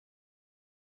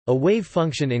A wave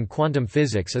function in quantum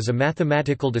physics is a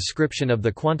mathematical description of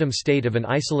the quantum state of an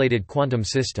isolated quantum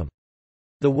system.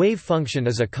 The wave function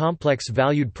is a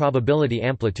complex-valued probability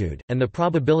amplitude, and the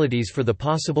probabilities for the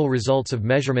possible results of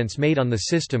measurements made on the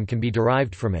system can be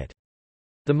derived from it.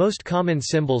 The most common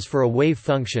symbols for a wave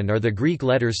function are the Greek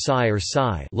letters psi or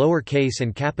psi, lowercase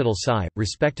and capital Psi,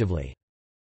 respectively.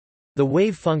 The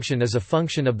wave function is a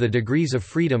function of the degrees of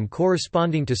freedom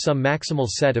corresponding to some maximal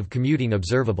set of commuting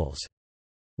observables.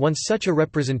 Once such a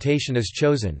representation is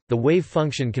chosen, the wave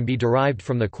function can be derived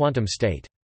from the quantum state.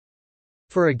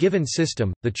 For a given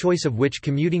system, the choice of which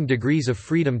commuting degrees of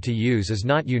freedom to use is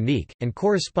not unique, and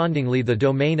correspondingly the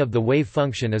domain of the wave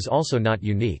function is also not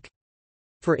unique.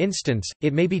 For instance,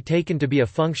 it may be taken to be a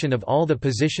function of all the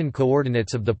position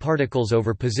coordinates of the particles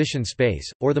over position space,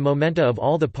 or the momenta of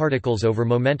all the particles over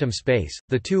momentum space.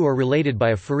 The two are related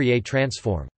by a Fourier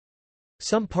transform.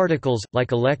 Some particles,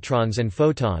 like electrons and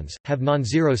photons, have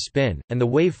non-zero spin, and the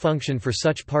wave function for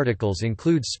such particles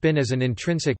includes spin as an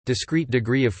intrinsic, discrete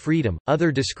degree of freedom.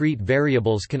 Other discrete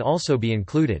variables can also be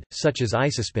included, such as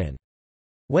isospin.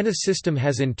 When a system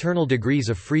has internal degrees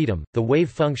of freedom, the wave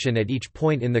function at each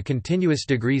point in the continuous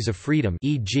degrees of freedom,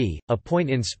 e.g., a point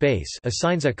in space,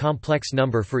 assigns a complex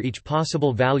number for each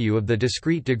possible value of the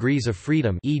discrete degrees of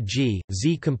freedom, e.g.,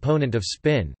 z component of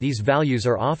spin. These values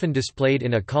are often displayed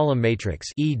in a column matrix,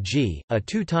 e.g., a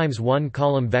 2 times 1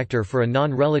 column vector for a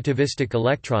non-relativistic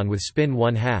electron with spin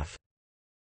 1/2.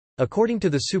 According to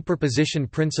the superposition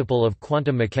principle of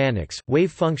quantum mechanics,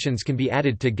 wave functions can be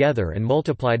added together and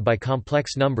multiplied by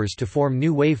complex numbers to form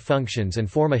new wave functions and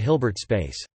form a Hilbert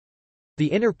space. The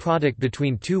inner product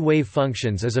between two wave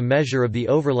functions is a measure of the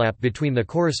overlap between the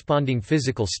corresponding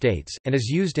physical states, and is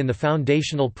used in the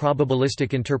foundational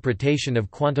probabilistic interpretation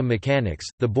of quantum mechanics,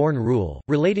 the Born rule,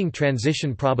 relating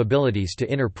transition probabilities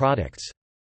to inner products.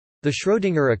 The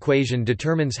Schrödinger equation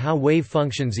determines how wave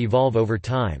functions evolve over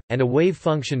time, and a wave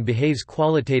function behaves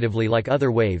qualitatively like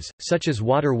other waves, such as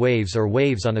water waves or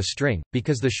waves on a string,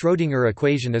 because the Schrödinger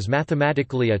equation is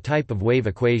mathematically a type of wave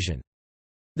equation.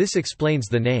 This explains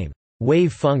the name,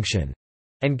 wave function,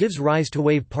 and gives rise to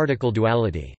wave-particle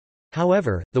duality.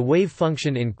 However, the wave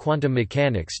function in quantum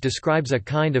mechanics describes a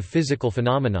kind of physical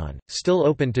phenomenon, still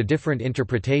open to different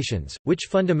interpretations, which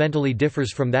fundamentally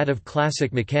differs from that of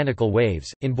classic mechanical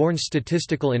waves. In Born's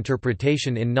statistical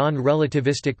interpretation in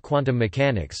non-relativistic quantum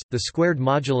mechanics, the squared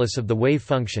modulus of the wave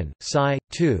function, psi,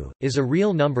 2, is a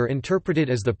real number interpreted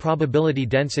as the probability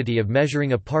density of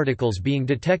measuring a particles being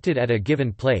detected at a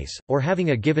given place, or having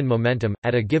a given momentum,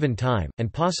 at a given time,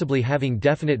 and possibly having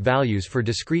definite values for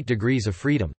discrete degrees of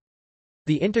freedom.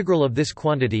 The integral of this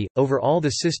quantity, over all the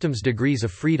system's degrees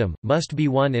of freedom, must be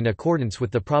 1 in accordance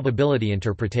with the probability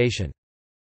interpretation.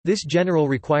 This general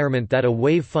requirement that a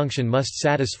wave function must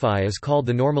satisfy is called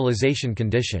the normalization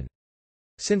condition.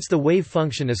 Since the wave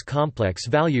function is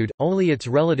complex-valued, only its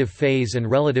relative phase and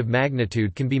relative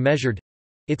magnitude can be measured.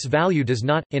 Its value does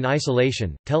not, in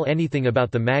isolation, tell anything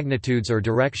about the magnitudes or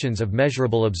directions of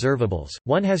measurable observables.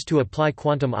 One has to apply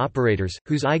quantum operators,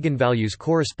 whose eigenvalues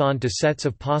correspond to sets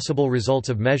of possible results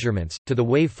of measurements, to the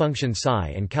wave function psi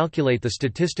and calculate the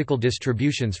statistical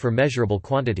distributions for measurable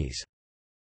quantities.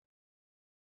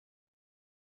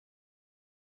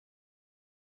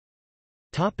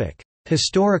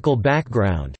 Historical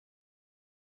background.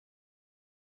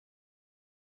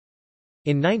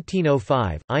 In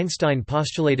 1905, Einstein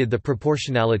postulated the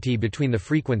proportionality between the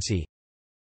frequency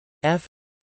f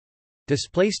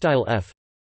f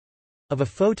of a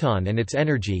photon and its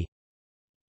energy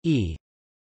E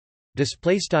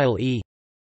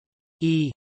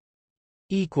E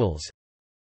equals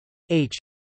h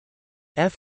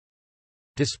f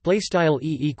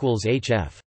E equals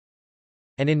hf,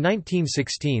 and in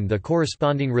 1916 the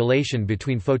corresponding relation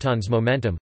between photons'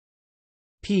 momentum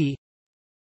p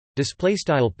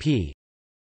p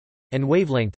and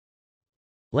wavelength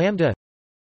lambda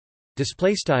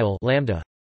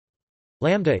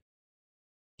lambda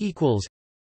equals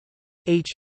h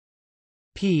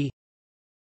p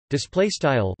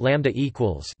lambda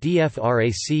equals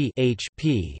dfrac h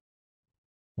p,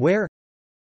 where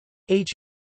h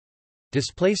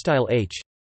h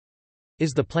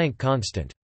is the Planck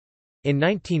constant. In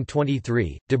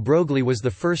 1923, de Broglie was the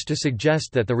first to suggest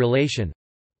that the relation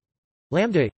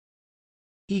lambda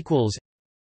equals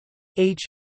h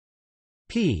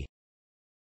p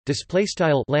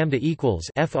lambda equals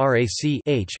frac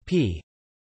h p,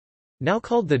 now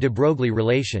called the de Broglie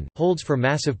relation, holds for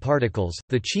massive particles,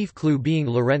 the chief clue being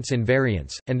Lorentz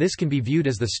invariance, and this can be viewed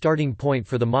as the starting point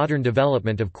for the modern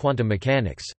development of quantum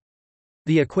mechanics.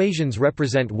 The equations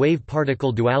represent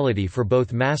wave-particle duality for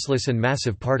both massless and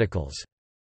massive particles.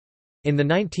 In the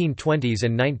 1920s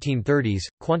and 1930s,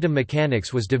 quantum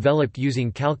mechanics was developed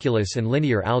using calculus and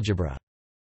linear algebra.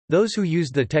 Those who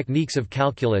used the techniques of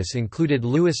calculus included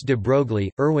Louis de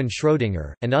Broglie, Erwin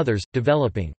Schrödinger, and others,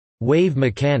 developing wave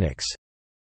mechanics.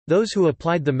 Those who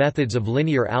applied the methods of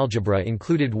linear algebra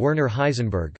included Werner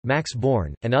Heisenberg, Max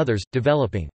Born, and others,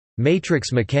 developing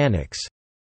matrix mechanics.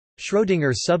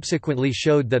 Schrödinger subsequently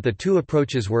showed that the two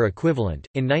approaches were equivalent.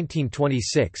 In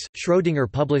 1926,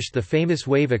 Schrödinger published the famous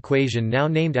wave equation now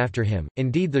named after him,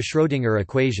 indeed the Schrödinger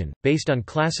equation, based on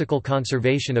classical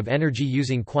conservation of energy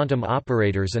using quantum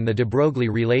operators and the de Broglie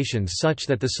relations such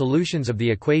that the solutions of the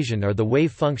equation are the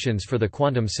wave functions for the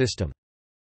quantum system.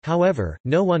 However,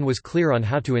 no one was clear on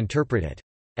how to interpret it.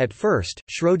 At first,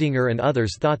 Schrödinger and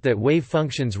others thought that wave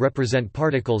functions represent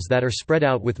particles that are spread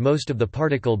out, with most of the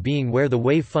particle being where the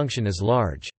wave function is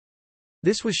large.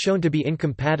 This was shown to be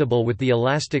incompatible with the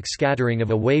elastic scattering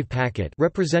of a wave packet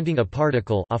representing a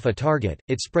particle off a target.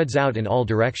 It spreads out in all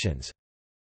directions.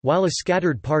 While a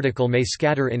scattered particle may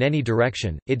scatter in any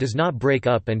direction, it does not break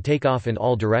up and take off in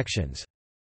all directions.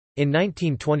 In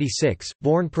 1926,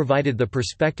 Born provided the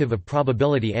perspective of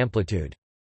probability amplitude.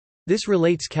 This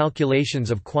relates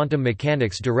calculations of quantum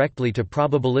mechanics directly to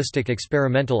probabilistic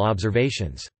experimental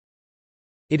observations.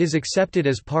 It is accepted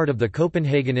as part of the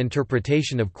Copenhagen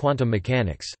interpretation of quantum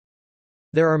mechanics.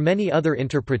 There are many other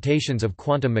interpretations of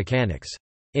quantum mechanics.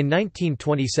 In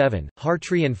 1927,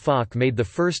 Hartree and Fock made the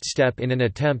first step in an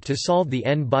attempt to solve the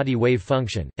n-body wave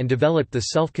function, and developed the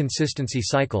self-consistency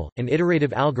cycle, an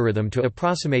iterative algorithm to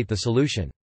approximate the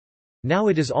solution. Now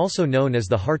it is also known as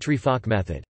the Hartree-Fock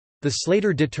method. The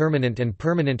Slater determinant and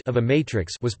permanent of a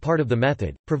matrix was part of the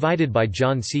method, provided by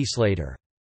John C. Slater.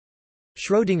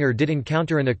 Schrödinger did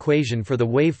encounter an equation for the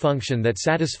wave function that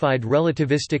satisfied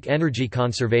relativistic energy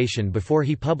conservation before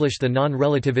he published the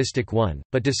non-relativistic one,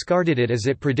 but discarded it as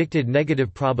it predicted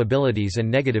negative probabilities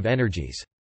and negative energies.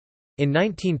 In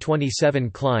 1927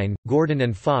 Klein, Gordon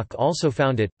and Fock also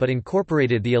found it, but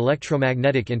incorporated the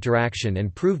electromagnetic interaction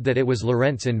and proved that it was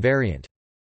Lorentz invariant.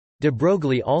 De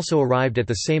Broglie also arrived at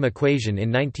the same equation in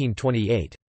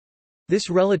 1928. This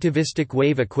relativistic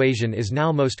wave equation is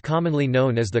now most commonly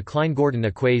known as the Klein-Gordon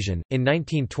equation. In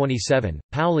 1927,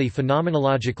 Pauli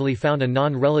phenomenologically found a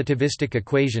non-relativistic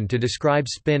equation to describe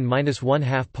spin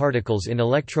 -1/2 particles in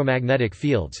electromagnetic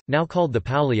fields, now called the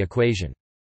Pauli equation.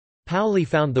 Pauli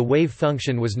found the wave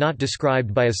function was not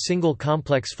described by a single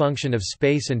complex function of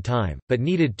space and time, but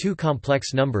needed two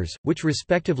complex numbers, which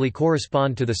respectively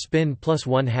correspond to the spin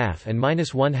 +1/2 and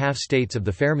 -1/2 states of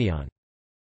the fermion.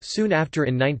 Soon after,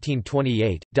 in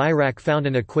 1928, Dirac found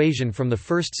an equation from the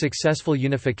first successful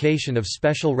unification of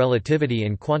special relativity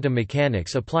in quantum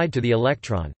mechanics applied to the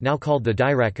electron, now called the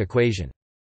Dirac equation.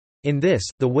 In this,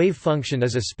 the wave function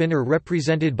is a spinor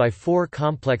represented by four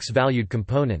complex-valued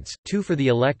components, two for the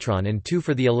electron and two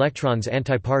for the electron's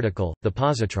antiparticle, the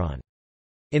positron.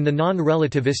 In the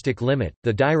non-relativistic limit,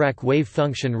 the Dirac wave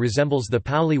function resembles the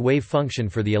Pauli wave function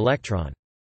for the electron.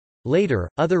 Later,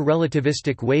 other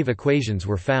relativistic wave equations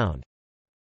were found.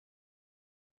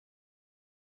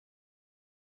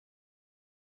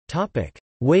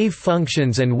 Wave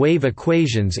functions and wave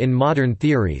equations in modern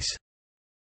theories.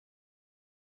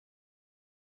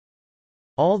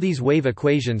 All these wave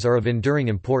equations are of enduring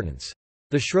importance.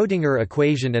 The Schrödinger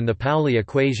equation and the Pauli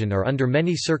equation are under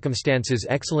many circumstances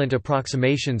excellent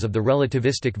approximations of the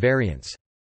relativistic variance.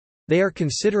 They are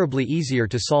considerably easier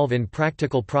to solve in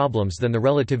practical problems than the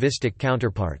relativistic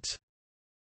counterparts.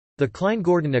 The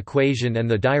Klein-Gordon equation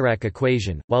and the Dirac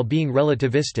equation, while being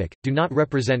relativistic, do not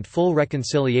represent full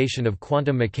reconciliation of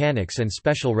quantum mechanics and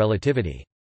special relativity.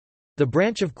 The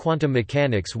branch of quantum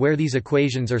mechanics where these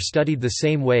equations are studied the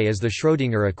same way as the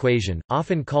Schrödinger equation,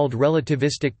 often called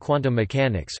relativistic quantum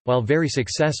mechanics, while very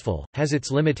successful, has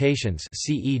its limitations,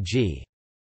 c.e.g.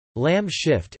 Lamb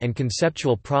shift and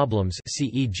conceptual problems,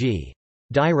 c.e.g.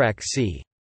 Dirac c.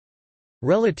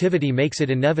 Relativity makes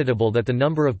it inevitable that the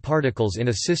number of particles in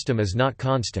a system is not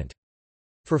constant.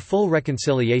 For full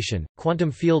reconciliation,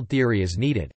 quantum field theory is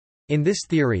needed. In this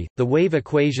theory, the wave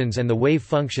equations and the wave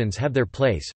functions have their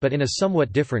place, but in a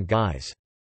somewhat different guise.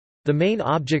 The main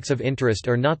objects of interest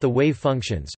are not the wave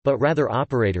functions, but rather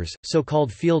operators,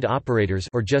 so-called field operators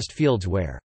or just fields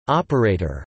where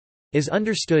operator is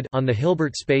understood on the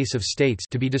Hilbert space of states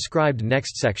to be described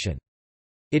next section.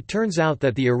 It turns out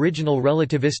that the original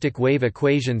relativistic wave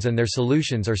equations and their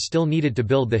solutions are still needed to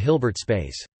build the Hilbert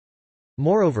space.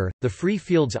 Moreover, the free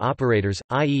fields operators,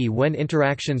 i.e. when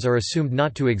interactions are assumed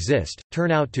not to exist,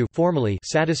 turn out to formally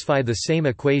satisfy the same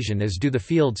equation as do the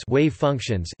fields wave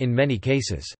functions in many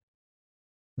cases.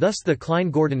 Thus the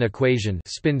Klein-Gordon equation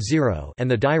spin 0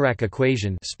 and the Dirac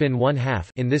equation spin 1/2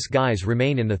 in this guise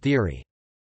remain in the theory.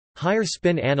 Higher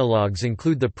spin analogues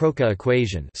include the Proca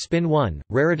equation spin 1,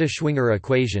 Rarita-Schwinger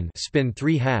equation spin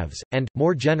 3/2, and,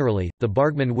 more generally, the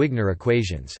Bargmann-Wigner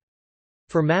equations.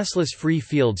 For massless free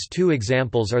fields, two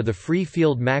examples are the free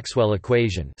field Maxwell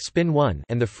equation spin 1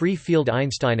 and the free field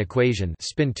Einstein equation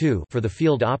spin 2 for the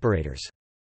field operators.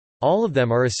 All of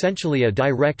them are essentially a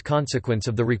direct consequence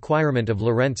of the requirement of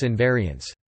Lorentz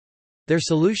invariance. Their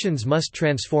solutions must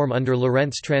transform under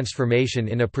Lorentz transformation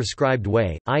in a prescribed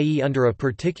way, i.e. under a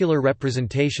particular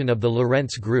representation of the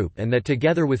Lorentz group, and that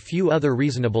together with few other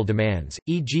reasonable demands,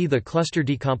 e.g. the cluster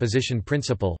decomposition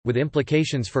principle, with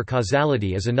implications for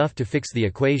causality, is enough to fix the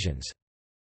equations.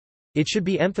 It should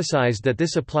be emphasized that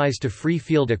this applies to free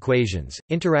field equations.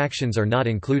 Interactions are not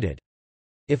included.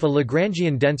 If a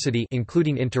Lagrangian density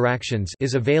including interactions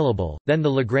is available, then the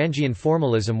Lagrangian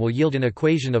formalism will yield an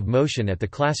equation of motion at the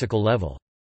classical level.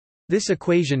 This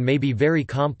equation may be very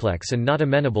complex and not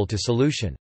amenable to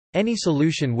solution. Any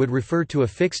solution would refer to a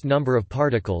fixed number of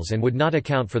particles and would not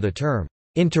account for the term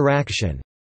interaction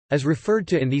as referred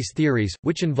to in these theories,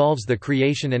 which involves the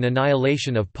creation and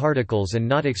annihilation of particles and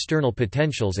not external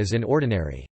potentials as in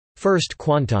ordinary first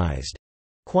quantized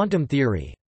quantum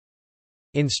theory.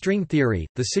 In string theory,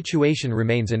 the situation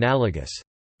remains analogous.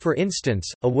 For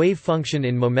instance, a wave function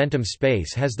in momentum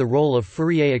space has the role of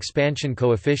Fourier expansion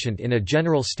coefficient in a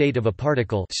general state of a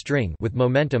particle string with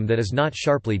momentum that is not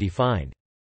sharply defined.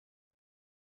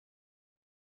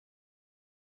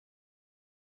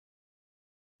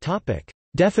 Topic: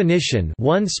 Definition: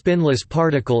 one spinless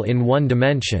particle in one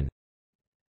dimension.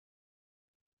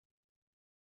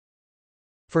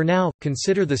 For now,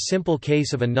 consider the simple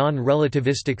case of a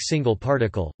non-relativistic single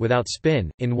particle, without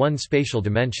spin, in one spatial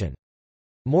dimension.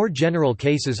 More general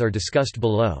cases are discussed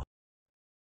below.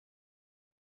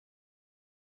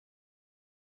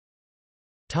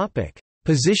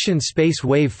 Position space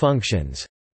wave functions.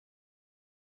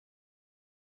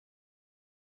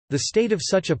 The state of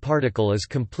such a particle is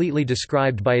completely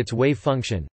described by its wave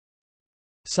function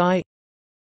psi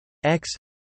x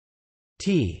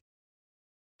t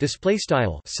display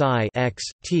style psi x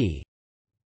t,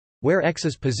 where x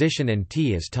is position and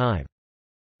t is time.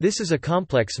 This is a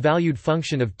complex valued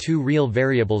function of two real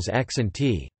variables x and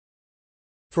t.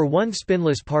 For one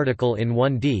spinless particle in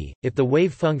 1D, if the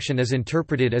wave function is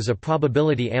interpreted as a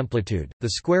probability amplitude,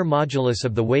 the square modulus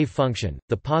of the wave function,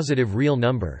 the positive real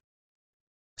number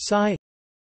psi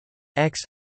x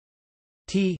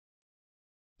t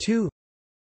 2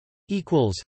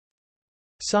 equals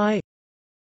psi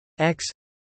x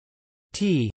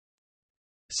t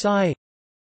psi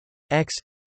x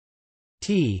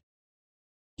t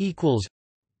equals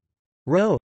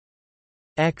rho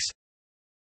x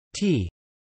t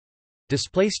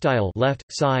display style left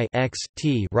psi x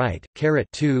t right caret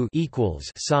 2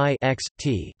 equals psi x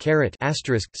t caret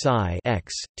asterisk psi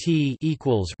x t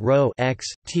equals rho x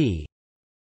t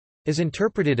is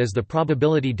interpreted as the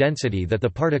probability density that the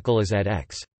particle is at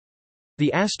x.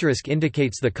 The asterisk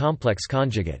indicates the complex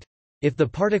conjugate. If the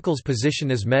particle's position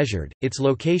is measured, its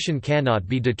location cannot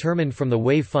be determined from the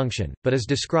wave function, but is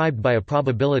described by a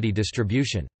probability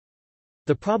distribution.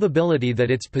 The probability that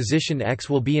its position x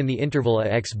will be in the interval a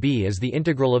x b is the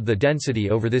integral of the density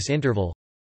over this interval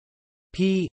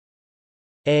p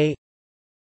a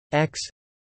x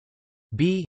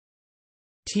b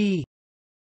t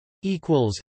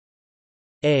equals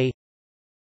a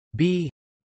b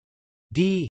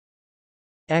d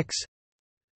x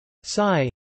psi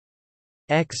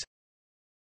x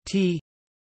t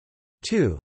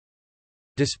 2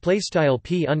 display style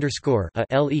p underscore a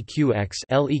leq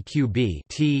leq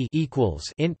t equals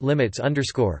int limits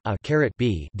underscore a caret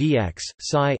b dx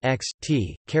psi x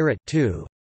t caret 2,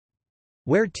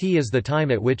 where t is the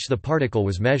time at which the particle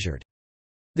was measured.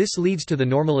 This leads to the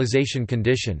normalization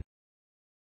condition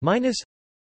minus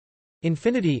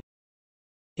infinity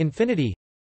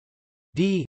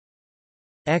d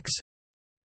x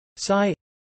psi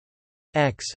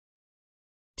x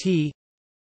t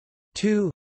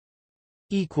 2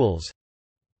 equals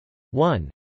 1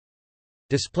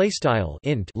 display style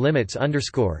int limits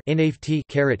underscore inft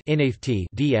caret inft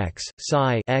dx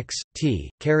psi x t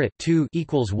caret 2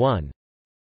 equals 1,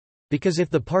 because if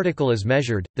the particle is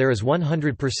measured, there is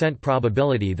 100%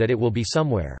 probability that it will be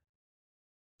somewhere.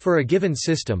 For a given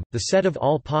system, the set of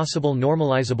all possible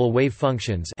normalizable wave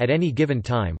functions at any given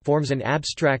time forms an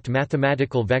abstract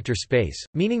mathematical vector space,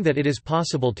 meaning that it is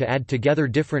possible to add together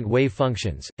different wave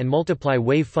functions, and multiply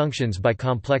wave functions by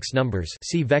complex numbers.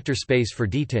 See vector space for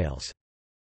details.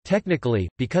 Technically,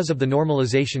 because of the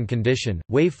normalization condition,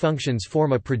 wave functions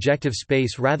form a projective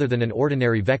space rather than an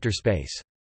ordinary vector space.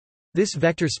 This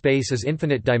vector space is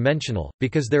infinite dimensional,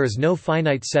 because there is no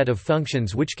finite set of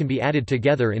functions which can be added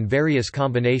together in various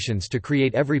combinations to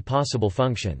create every possible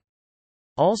function.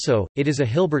 Also, it is a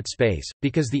Hilbert space,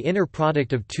 because the inner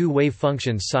product of two wave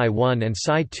functions psi1 and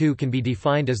psi2 can be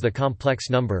defined as the complex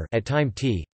number at time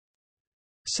t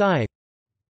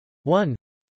psi1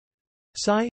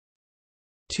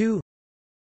 psi2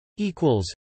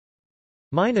 equals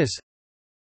minus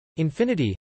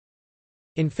infinity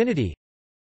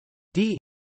d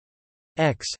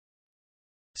x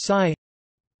psi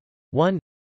 1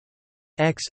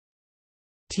 x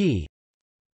t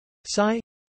psi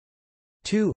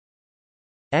 2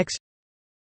 x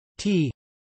t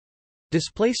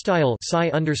display style psi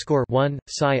underscore 1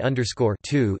 psi underscore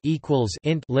 2 equals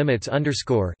int limits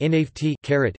underscore inf t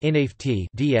caret inf t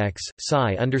dx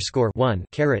psi underscore 1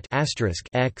 caret asterisk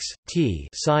x t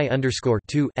psi underscore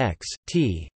 2 x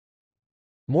t.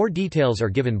 More details are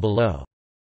given below.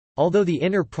 Although the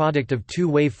inner product of two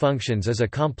wave functions is a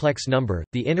complex number,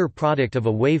 the inner product of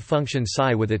a wave function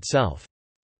psi with itself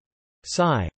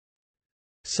psi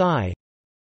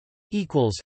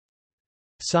equals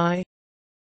psi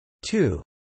 2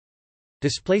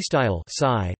 display style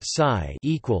psi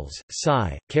equals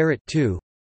psi caret 2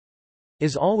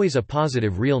 is always a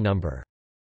positive real number.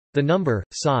 The number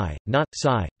psi, not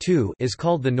psi 2, is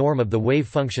called the norm of the wave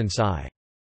function psi.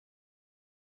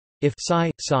 If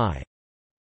psi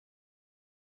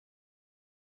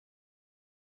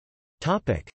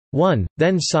topic 1,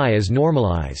 then psi is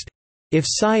normalized. If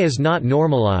psi is not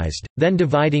normalized, then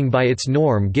dividing by its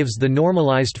norm gives the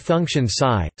normalized function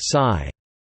psi.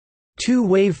 Two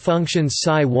wave functions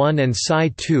psi1 and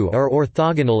psi2 are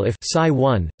orthogonal if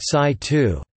psi1,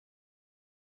 psi2.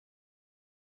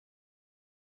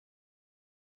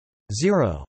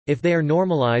 0. If they are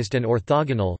normalized and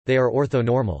orthogonal, they are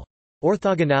orthonormal.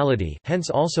 Orthogonality, hence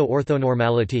also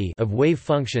orthonormality, of wave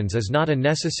functions is not a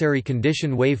necessary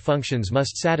condition wave functions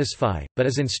must satisfy, but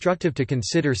is instructive to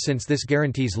consider since this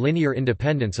guarantees linear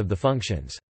independence of the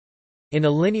functions. In a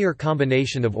linear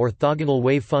combination of orthogonal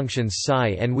wave functions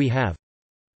psi n we have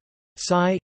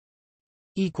psi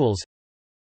equals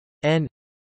n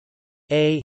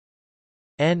a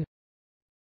n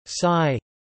psi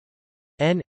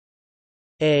n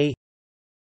a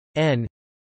n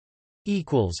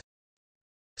equals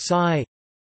psi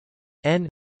n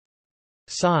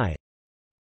psi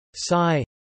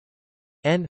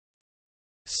n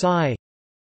psi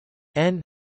n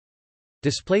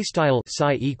display style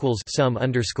psi equals sum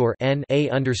underscore n a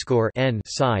underscore n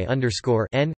psi underscore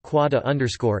n quada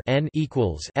underscore n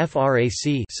equals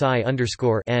frac psi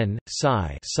underscore n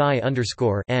psi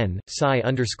underscore n psi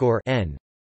underscore n.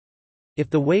 If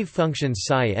the wave functions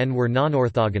psi n were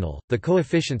non-orthogonal, the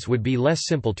coefficients would be less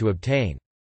simple to obtain.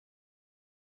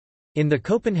 In the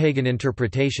Copenhagen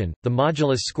interpretation, the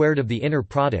modulus squared of the inner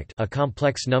product, a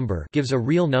complex number, gives a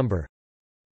real number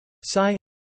psi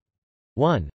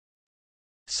 1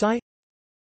 psi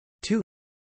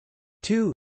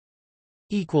 2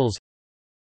 equals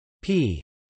p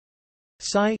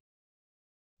psi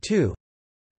 2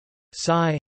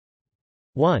 psi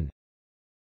 1.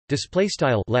 Display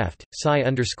style left psi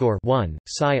underscore 1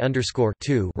 psi underscore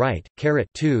 2 right caret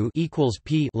 2 equals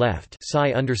p left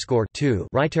psi underscore 2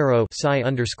 right arrow psi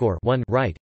underscore 1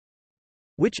 right,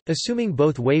 which, assuming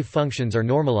both wave functions are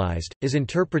normalized, is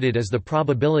interpreted as the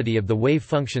probability of the wave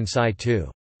function psi 2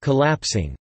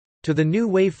 collapsing to the new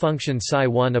wave function psi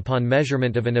 1 upon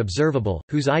measurement of an observable,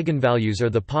 whose eigenvalues are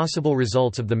the possible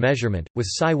results of the measurement, with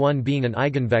psi 1 being an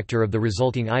eigenvector of the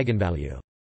resulting eigenvalue.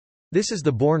 This is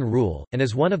the Born rule, and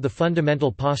is one of the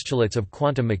fundamental postulates of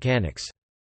quantum mechanics.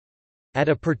 At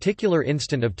a particular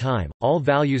instant of time, all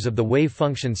values of the wave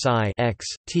function psi x,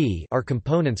 t are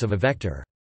components of a vector.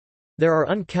 There are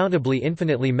uncountably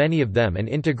infinitely many of them, and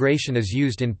integration is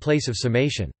used in place of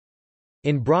summation.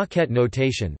 In bracket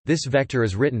notation, this vector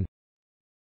is written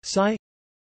psi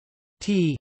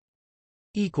t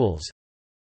equals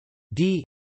d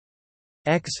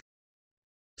x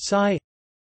psi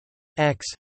x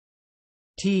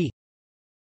t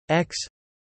x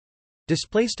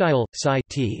display style psi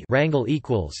t rangle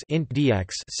equals int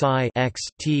dx psi x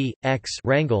t x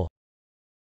rangle,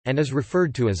 and is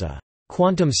referred to as a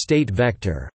quantum state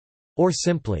vector, or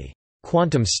simply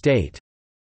quantum state.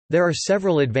 There are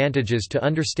several advantages to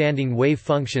understanding wave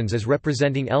functions as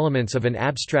representing elements of an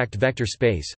abstract vector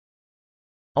space.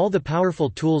 All the powerful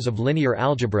tools of linear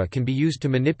algebra can be used to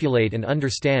manipulate and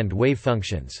understand wave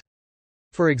functions.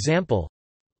 For example,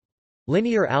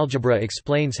 Linear algebra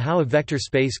explains how a vector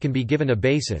space can be given a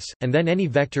basis, and then any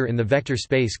vector in the vector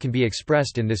space can be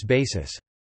expressed in this basis.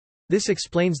 This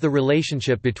explains the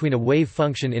relationship between a wave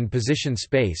function in position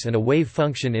space and a wave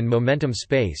function in momentum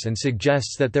space and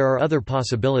suggests that there are other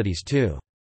possibilities too.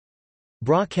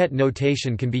 Bra-Ket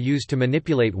notation can be used to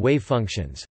manipulate wave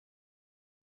functions.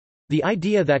 The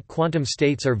idea that quantum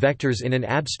states are vectors in an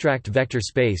abstract vector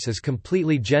space is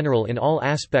completely general in all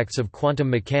aspects of quantum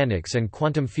mechanics and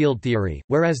quantum field theory,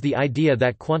 whereas the idea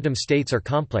that quantum states are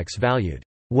complex-valued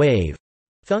wave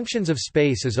functions of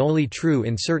space is only true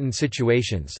in certain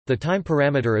situations. The time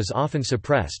parameter is often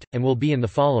suppressed, and will be in the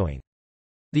following.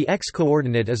 The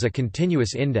x-coordinate is a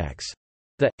continuous index.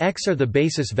 The x are the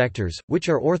basis vectors, which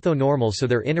are orthonormal, so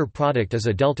their inner product is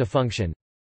a delta function.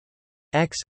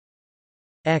 X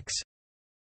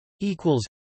equals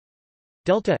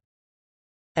delta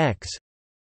x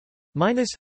minus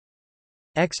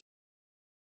x.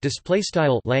 Display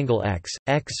style Langle x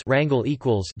rangle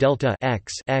equals delta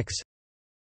x.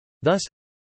 Thus,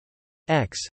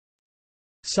 x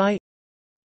psi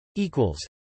equals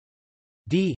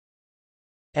d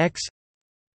x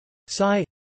psi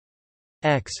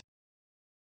x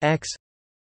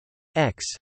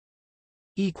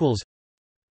equals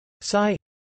psi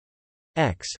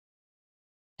x.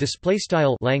 Display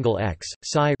style Langle x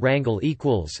psi rangle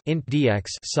equals int dx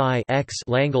psi x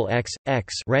Langle x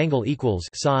rangle equals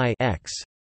psi x,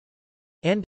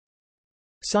 and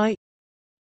psi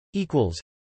equals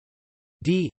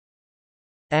d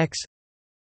x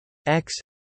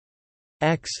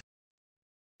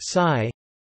psi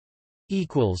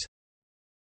equals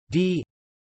d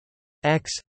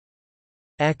x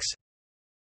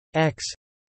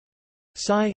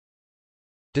psi.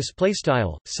 Display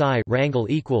style psi rangle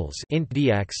equals int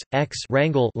dx x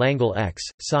rangle Langle x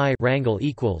psi rangle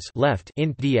equals left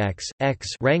int dx x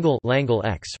rangle Langle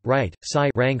x right psi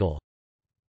rangle,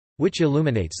 which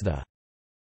illuminates the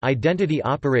identity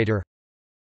operator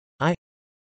I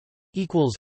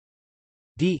equals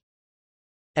d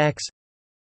x.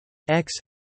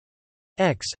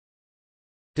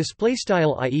 Display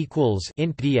style I equals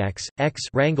int dx x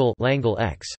rangle Langle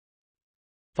x.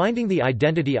 Finding the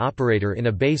identity operator in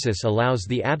a basis allows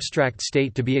the abstract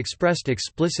state to be expressed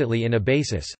explicitly in a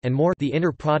basis, and more, the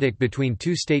inner product between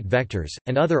two state vectors,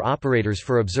 and other operators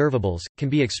for observables, can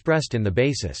be expressed in the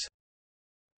basis.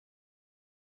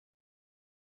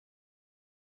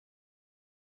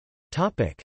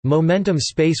 Momentum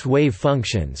space wave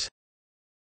functions.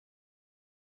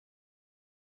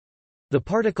 The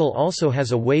particle also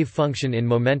has a wave function in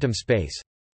momentum space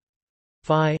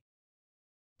phi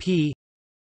p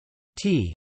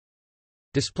t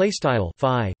display style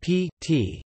phi p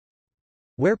t,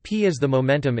 where p is the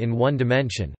momentum in one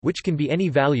dimension, which can be any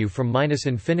value from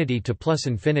 -infinity to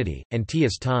 +infinity, and t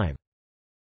is time.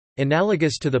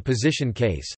 Analogous to the position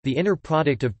case, the inner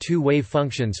product of two wave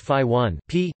functions phi1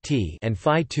 p t and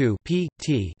phi2 p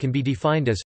t can be defined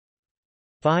as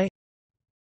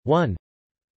phi1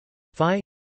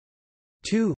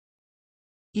 phi2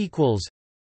 equals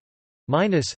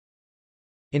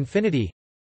 -infinity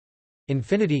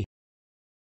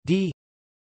d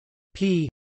p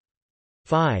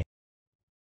phi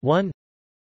 1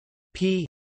 p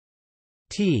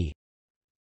t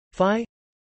phi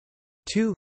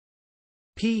 2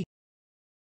 p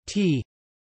t.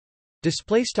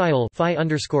 Display style phi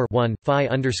underscore 1 phi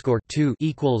underscore 2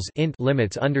 equals int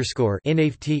limits underscore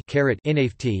inft caret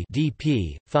inft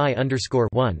dp phi underscore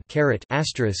 1 caret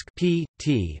asterisk p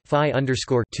t phi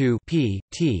underscore 2 p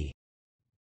t.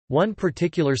 One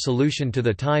particular solution to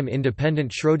the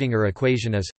time-independent Schrödinger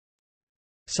equation is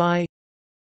psi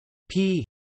p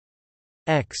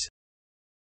x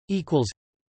equals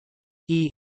e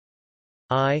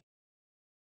I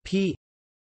p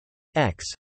x.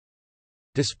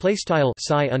 Display style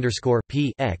psi underscore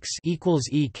p x equals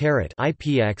e caret I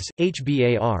p x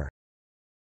hbar.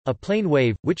 A plane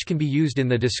wave, which can be used in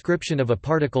the description of a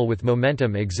particle with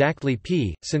momentum exactly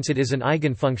p, since it is an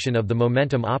eigenfunction of the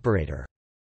momentum operator.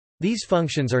 These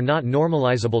functions are not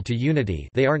normalizable to unity,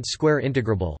 they aren't square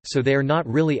integrable, so they are not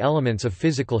really elements of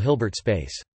physical Hilbert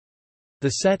space. The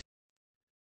set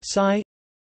psi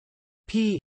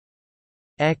p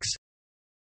x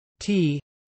t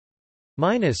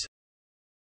minus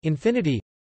infinity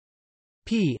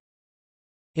p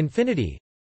infinity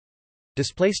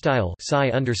display style psi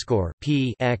underscore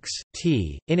p x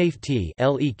t inft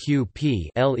leq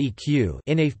p leq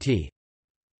inft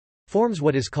forms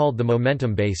what is called the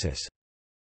momentum basis.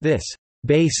 This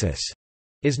basis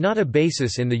is not a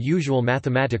basis in the usual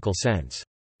mathematical sense.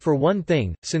 For one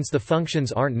thing, since the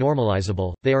functions aren't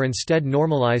normalizable, they are instead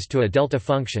normalized to a delta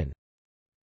function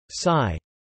psi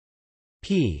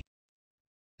p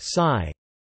psi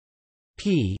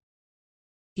p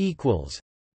equals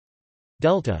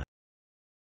delta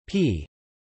p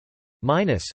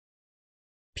minus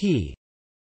p.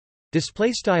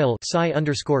 Display style psi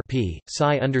underscore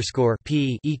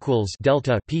p equals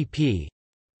delta pp.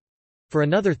 For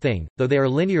another thing, though they are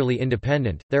linearly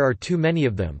independent, there are too many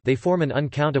of them. They form an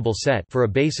uncountable set for a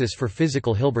basis for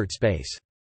physical Hilbert space.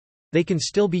 They can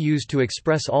still be used to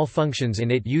express all functions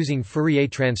in it using Fourier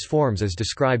transforms as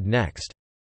described next.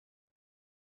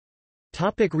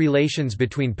 Topic: relations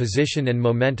between position and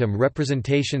momentum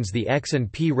representations. The x and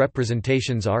p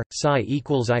representations are psi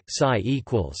equals I, psi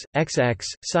equals xx,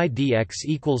 psi dx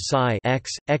equals psi x,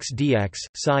 x dx,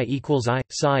 psi equals I,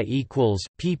 psi equals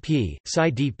pp, psi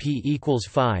dp equals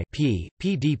phi p,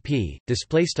 p dp.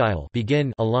 Display style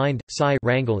begin aligned psi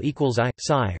wrangle equals I,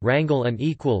 psi wrangle and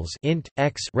equals int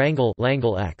x wrangle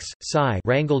langle x, psi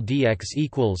wrangle dx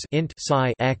equals int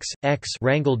psi x, x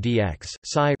wrangle dx,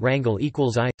 psi wrangle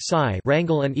equals I, psi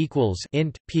wrangle and equals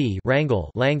int p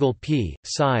wrangle langle p,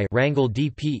 psi wrangle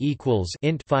dp equals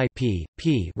int phi p,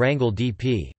 p wrangle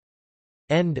dp.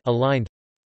 End aligned.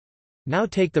 Now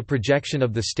take the projection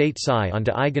of the state psi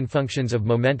onto eigenfunctions of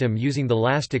momentum using the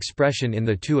last expression in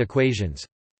the two equations.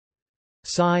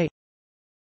 Psi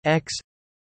x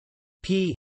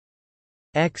p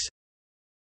x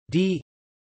d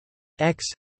x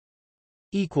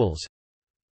equals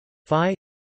phi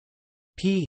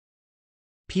p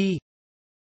p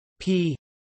p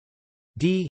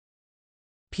d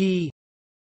p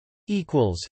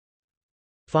equals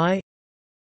phi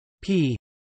p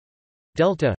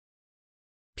delta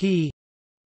p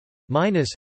minus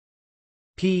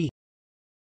p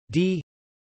d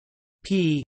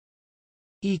p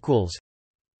equals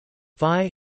phi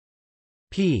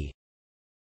p.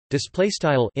 Display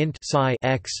style int psi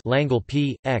x langle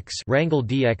p x wrangle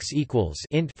dx equals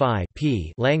int phi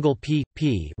p langle p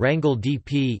p wrangle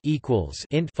dp equals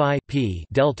int phi p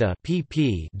delta p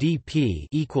p dp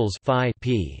equals phi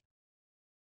p.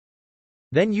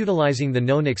 Then utilizing the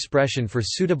known expression for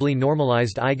suitably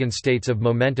normalized eigenstates of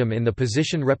momentum in the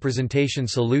position representation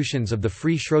solutions of the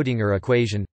free Schrödinger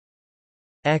equation,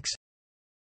 x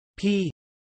p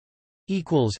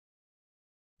equals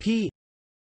p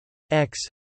x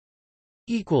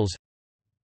equals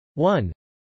 1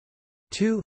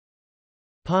 2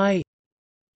 pi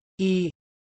e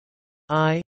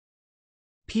I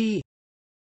p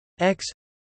x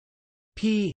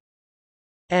p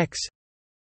x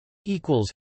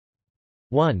equals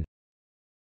 1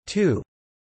 2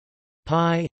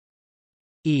 pi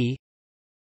e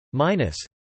minus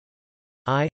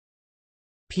I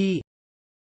p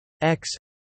x.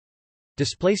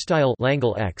 Display style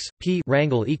Langle x p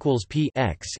wrangle equals p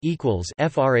x equals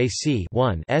frac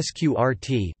 1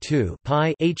 sqrt 2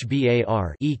 pi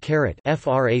hbar e caret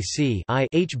frac I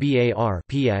hbar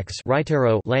px right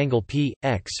arrow Langle p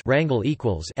x wrangle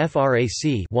equals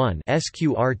frac 1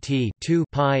 sqrt 2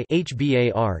 pi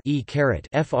hbar e caret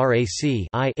frac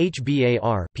I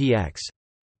hbar px.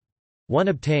 One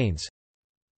obtains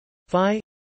phi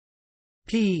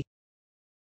p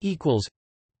equals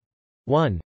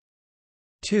 1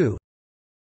 2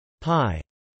 pi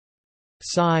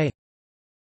psi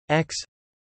x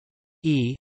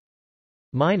e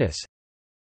minus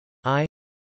I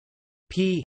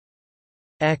p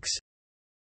x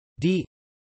d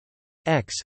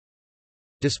x.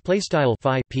 Display style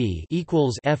phi p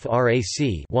equals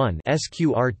frac 1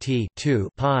 sqrt 2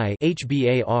 pi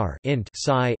hbar int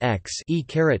psi x e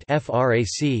caret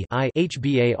frac I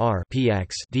hbar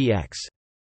px dx.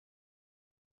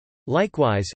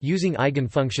 Likewise, using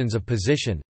eigenfunctions of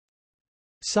position,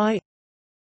 psi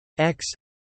x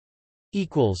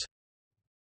equals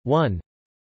 1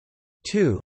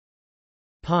 2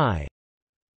 pi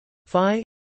phi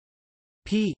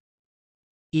p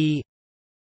e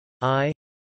I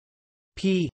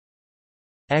p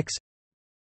x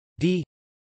d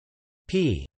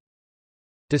p.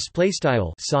 Display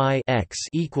style psi x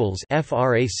equals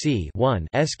frac 1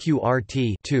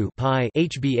 sqrt 2 pi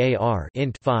hbar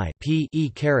int phi p e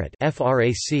caret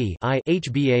frac I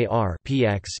hbar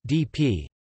px dp.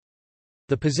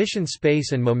 The position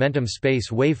space and momentum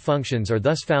space wave functions are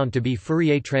thus found to be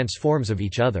Fourier transforms of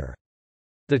each other.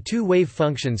 The two wave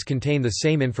functions contain the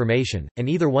same information, and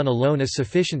either one alone is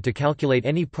sufficient to calculate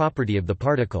any property of the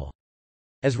particle.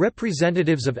 As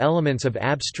representatives of elements of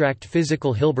abstract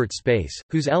physical Hilbert space,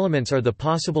 whose elements are the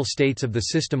possible states of the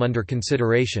system under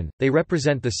consideration, they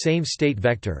represent the same state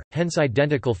vector, hence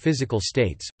identical physical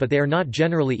states, but they are not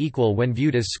generally equal when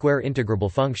viewed as square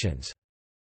integrable functions.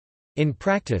 In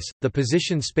practice, the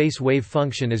position space wave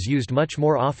function is used much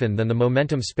more often than the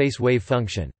momentum space wave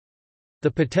function.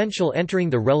 The potential entering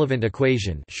the relevant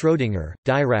equation Schrödinger,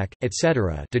 Dirac,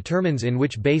 etc. determines in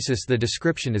which basis the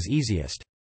description is easiest.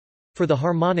 For the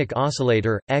harmonic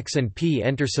oscillator, x and p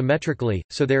enter symmetrically,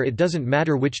 so there it doesn't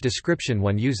matter which description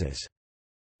one uses.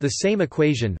 The same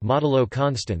equation modulo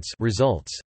constants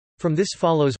results. From this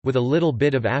follows, with a little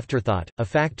bit of afterthought, a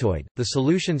factoid, the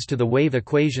solutions to the wave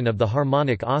equation of the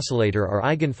harmonic oscillator are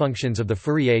eigenfunctions of the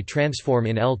Fourier transform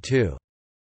in L2.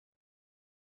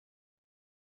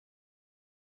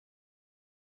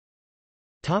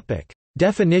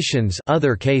 Definitions,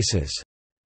 other cases.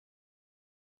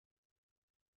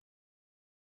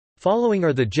 Following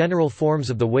are the general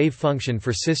forms of the wave function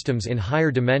for systems in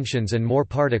higher dimensions and more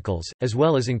particles, as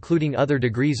well as including other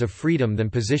degrees of freedom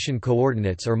than position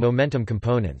coordinates or momentum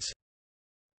components.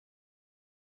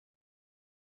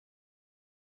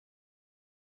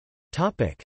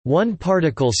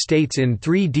 One-particle states in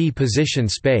 3D position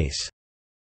space.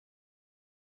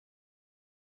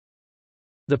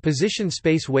 The position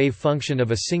space wave function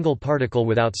of a single particle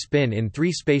without spin in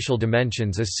 3 spatial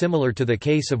dimensions is similar to the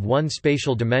case of one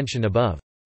spatial dimension above.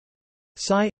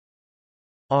 Psi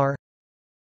r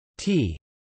t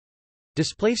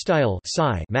display style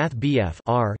psi math BF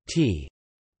r t,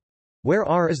 where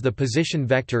r is the position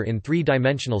vector in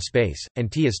 3-dimensional space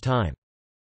and t is time.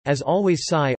 As always,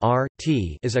 psi r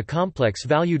t is a complex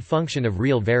valued function of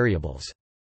real variables.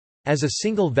 As a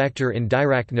single vector in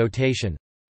Dirac notation,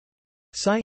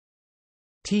 psi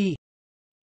t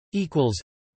equals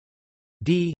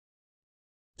d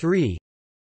 3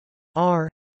 r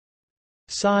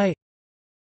psi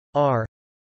r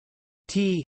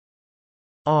t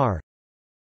r.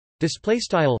 Display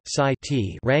style psi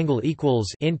t rangle equals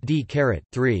int d caret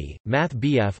 3 math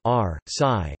BF r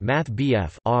psi math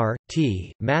BF r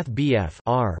t math BF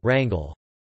r rangle.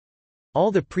 All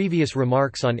the previous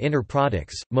remarks on inner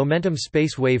products, momentum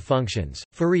space wave functions,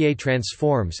 Fourier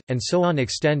transforms, and so on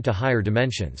extend to higher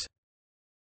dimensions.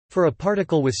 For a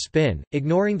particle with spin,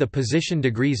 ignoring the position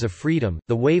degrees of freedom,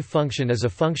 the wave function is a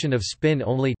function of spin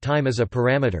only. Time is a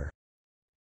parameter.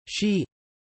 Xi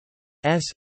s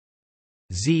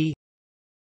z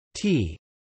t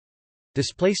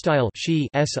display style xi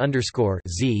s underscore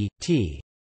z t,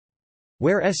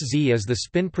 where sz is the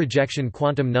spin projection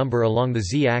quantum number along the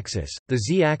z-axis. The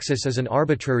z-axis is an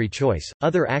arbitrary choice.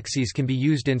 Other axes can be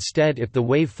used instead if the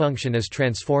wave function is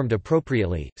transformed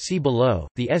appropriately. See below.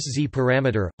 The sz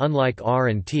parameter, unlike r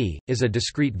and t, is a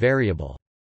discrete variable.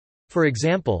 For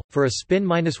example, for a spin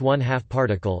 -1/2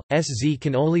 particle, sz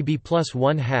can only be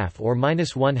 +1/2 or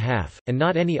 -1/2, and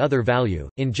not any other value.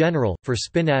 In general, for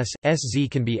spin s, sz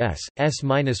can be s,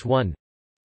 s-1,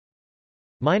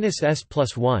 -s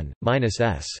plus 1,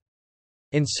 -s.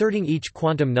 Inserting each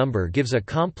quantum number gives a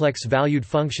complex valued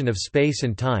function of space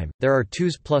and time. There are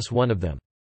 2's plus 1 of them.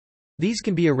 These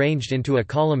can be arranged into a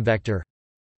column vector.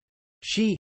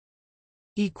 Xi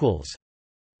equals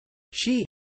xi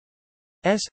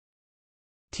s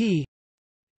t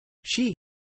xi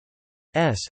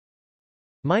s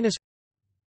minus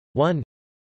 1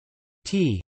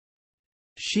 t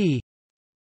xi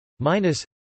minus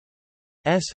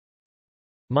s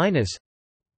minus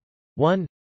 1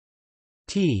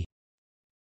 t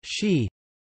xi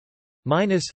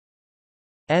minus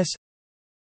s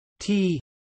t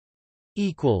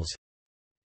equals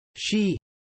xi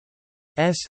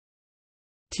s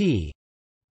t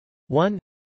 1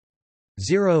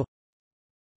 0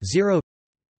 0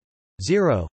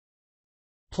 0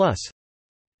 plus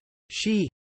xi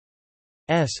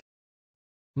s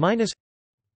minus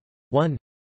 1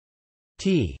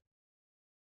 t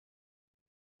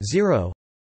 0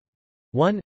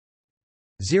 1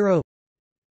 0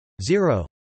 0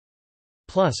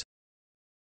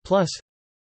 plus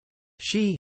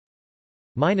xi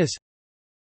minus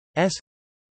s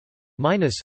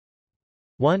minus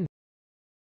 1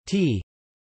 t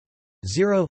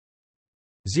 0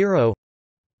 0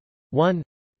 1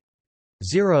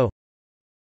 0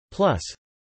 plus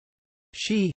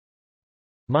xi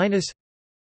minus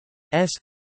s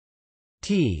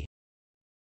t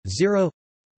 0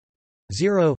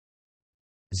 0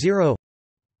 0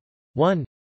 1.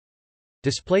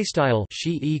 Display style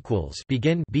xi equals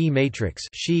begin B matrix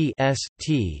xi s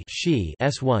t xi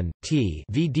s1 t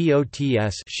v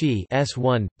dots xi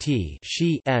s1 t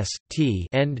xi s t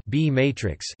end B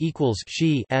matrix equals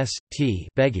xi s t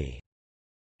beggy.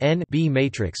 n B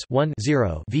matrix 1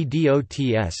 0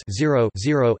 VDOTS 0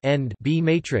 0 end B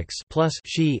matrix plus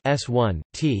she S1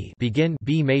 T begin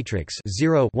B matrix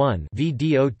 0 1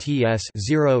 VDOTS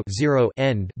 0 0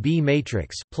 end B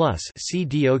matrix plus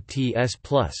CDOTS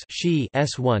plus she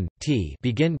S1 T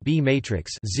begin B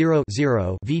matrix 0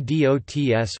 0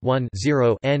 VDOTS 1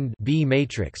 0 end B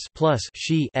matrix plus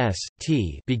she S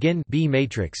T begin B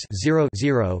matrix 0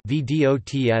 0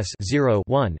 VDOTS 0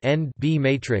 1 end B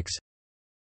matrix.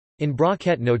 In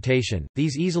bracket notation,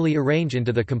 these easily arrange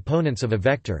into the components of a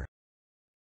vector.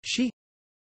 She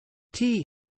T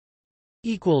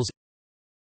equals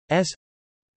S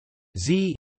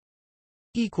Z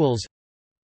equals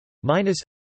minus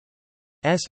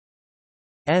S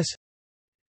S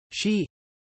she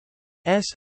S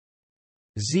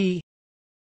Z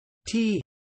T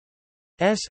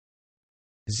S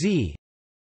Z.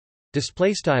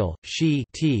 Display style she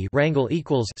T rangle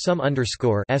equals sum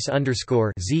underscore S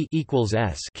underscore Z equals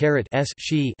S caret S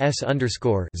she S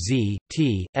underscore Z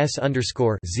T S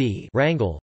underscore Z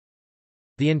rangle.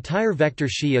 The entire vector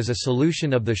she is a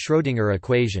solution of the Schrödinger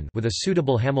equation with a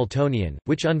suitable Hamiltonian,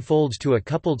 which unfolds to a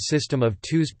coupled system of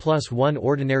 2s plus 1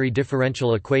 ordinary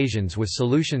differential equations with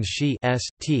solutions she S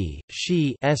T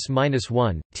she S minus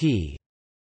 1 T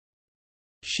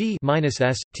she minus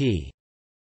S T.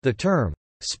 The term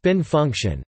spin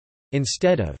function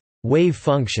instead of wave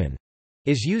function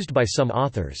is used by some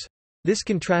authors. This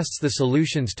contrasts the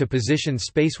solutions to position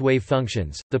space wave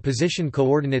functions, the position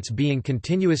coordinates being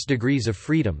continuous degrees of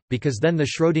freedom, because then the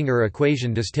Schrödinger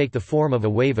equation does take the form of a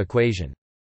wave equation.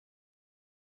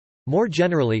 More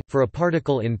generally, for a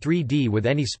particle in 3D with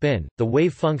any spin, the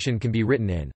wave function can be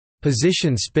written in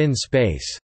position spin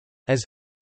space as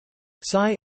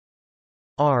psi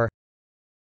r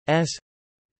s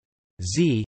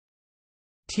z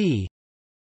t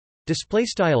display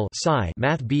style psi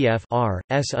math BF r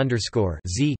s underscore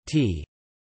z t,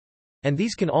 and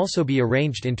these can also be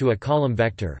arranged into a column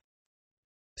vector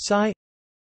psi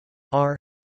r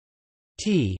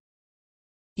t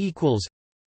equals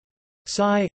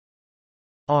psi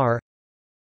r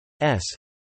s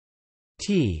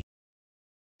t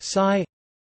psi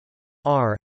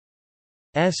r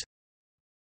s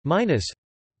minus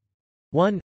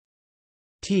 1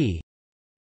 t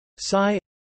psi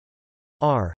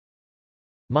r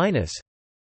minus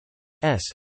s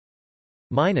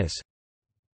minus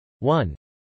 1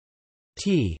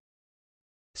 t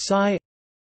psi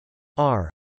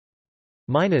r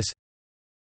minus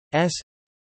s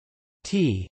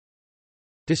t.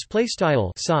 Display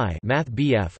style psi math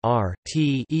BF r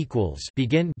t equals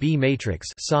begin B matrix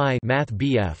psi math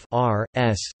BF r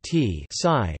s t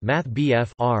psi math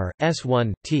BF r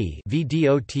s1 t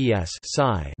VDOTS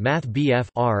psi math BF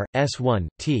r s1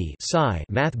 t psi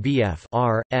math BF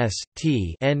r s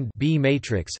t end B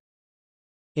matrix,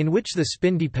 in which the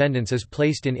spin dependence is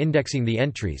placed in indexing the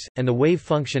entries, and the wave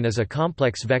function is a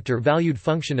complex vector-valued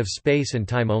function of space and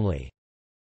time only.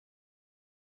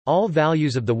 All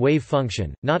values of the wave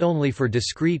function, not only for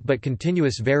discrete but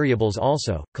continuous variables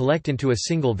also, collect into a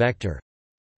single vector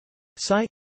psi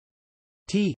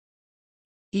t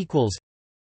equals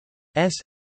s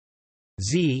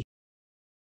z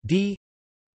d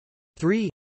 3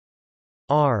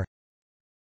 r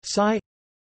psi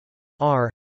r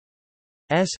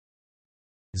s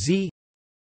z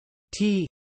t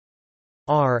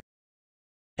r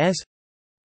s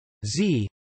z.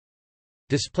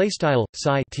 Display style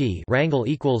psi t rangle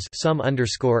equals sum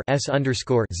underscore S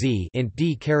underscore Z int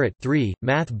D caret 3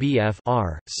 math BF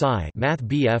r psi math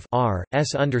BF r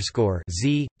S underscore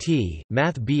Z T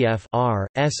math BF r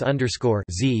S underscore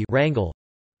Z rangle.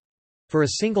 For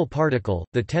a single particle,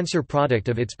 the tensor product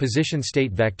of its position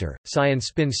state vector psi and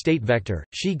spin state vector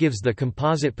she gives the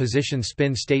composite position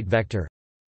spin state vector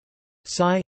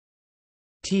psi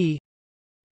t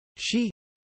she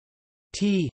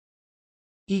t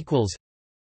equals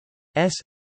S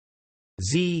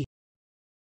Z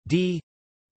D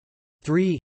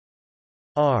 3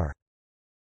 R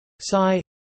psi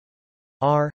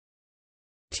R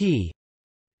T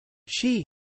she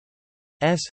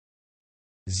S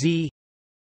Z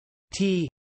T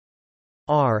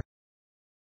R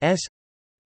S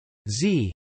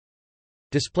Z.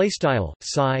 Display style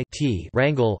psi t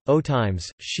rangle o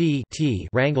times she t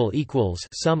rangle equals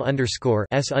sum underscore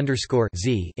S underscore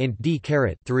Z int D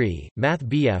caret 3 math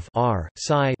BF r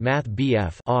psi math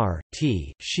BF r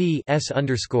t she S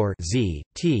underscore Z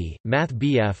T math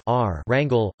BF r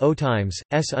rangle o times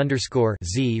S underscore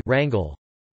Z rangle,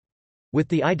 with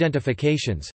the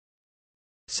identifications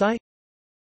psi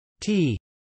t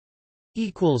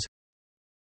equals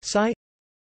psi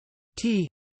t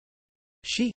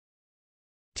she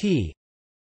T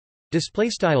display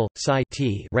style psi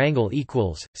T rangle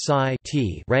equals psi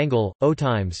T rangle O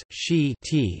times she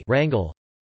T rangle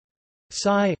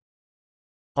psi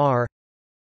R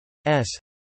S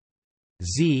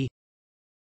Z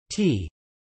T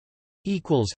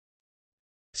equals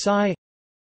psi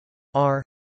R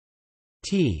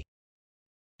T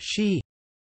she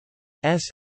S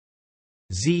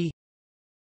Z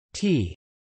T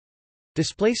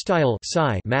display style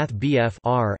psi math BF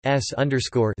R S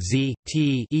underscore Z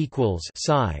T equals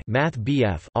psi math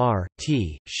BF R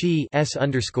T she S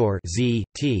underscore Z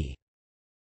T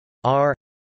R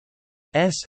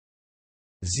S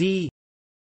Z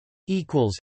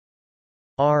equals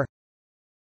R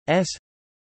S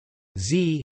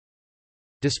Z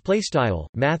display style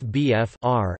math BF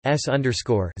R S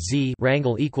underscore Z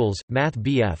rangle equals math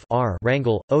BF R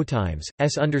rangle O times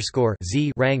S underscore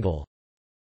Z rangle.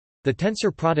 The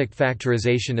tensor product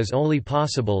factorization is only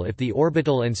possible if the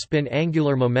orbital and spin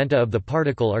angular momenta of the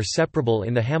particle are separable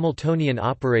in the Hamiltonian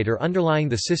operator underlying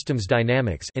the system's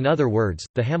dynamics. In other words,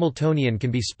 the Hamiltonian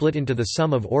can be split into the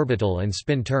sum of orbital and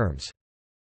spin terms.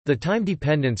 The time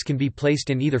dependence can be placed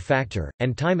in either factor,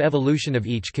 and time evolution of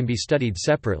each can be studied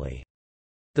separately.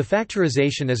 The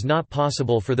factorization is not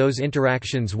possible for those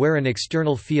interactions where an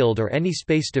external field or any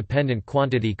space-dependent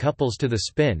quantity couples to the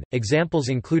spin. Examples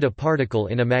include a particle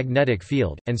in a magnetic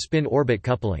field, and spin-orbit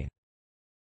coupling.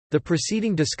 The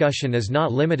preceding discussion is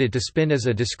not limited to spin as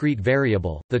a discrete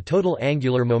variable, the total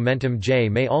angular momentum J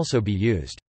may also be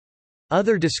used.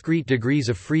 Other discrete degrees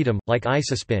of freedom, like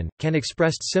isospin, can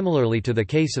expressed similarly to the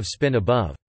case of spin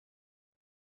above.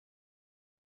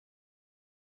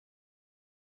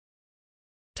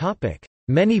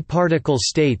 Many particle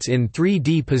states in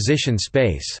 3D position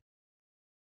space.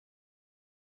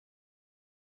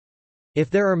 If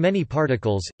there are many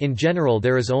particles, in general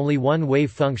there is only one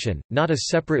wave function, not a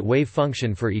separate wave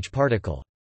function for each particle.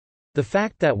 The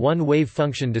fact that one wave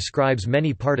function describes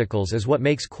many particles is what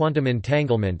makes quantum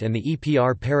entanglement and the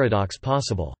EPR paradox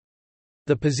possible.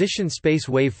 The position space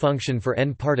wave function for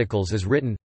n particles is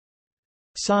written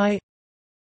psi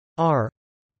r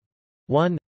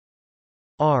 1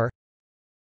 r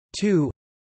 2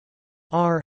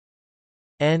 r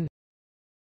n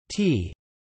t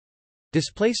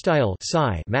display style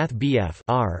psi math BF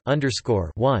r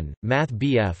underscore 1 math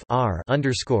BF r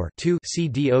underscore 2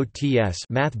 CDOTS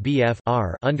math BF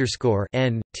r underscore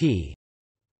n t,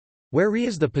 where re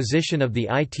is the position of the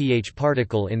ith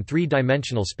particle in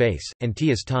three-dimensional space, and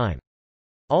t is time.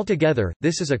 Altogether,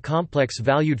 this is a complex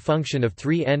valued function of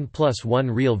 3n+1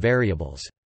 real variables.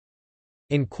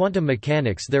 In quantum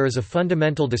mechanics there is a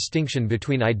fundamental distinction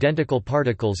between identical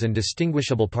particles and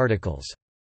distinguishable particles.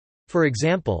 For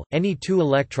example, any two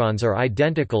electrons are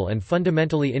identical and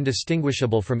fundamentally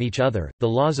indistinguishable from each other. The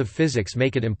laws of physics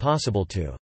make it impossible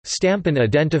to stamp an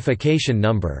identification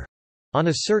number on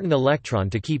a certain electron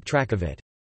to keep track of it.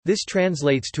 This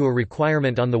translates to a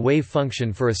requirement on the wave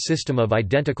function for a system of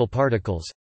identical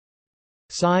particles.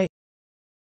 Psi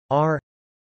r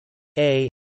a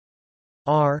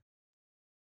r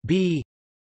b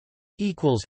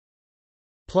equals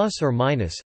plus or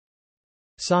minus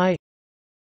psi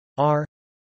r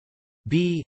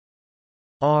b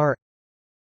r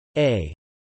a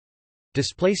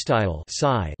display style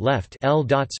psi left L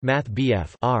dots math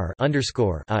BF r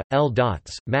underscore a L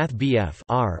dots math BF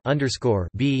r underscore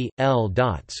b L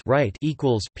dots right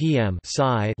equals PM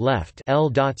psi left L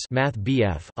dots math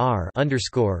BF r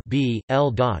underscore b L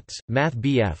dots math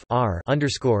BF r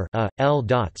underscore a L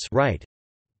dots right,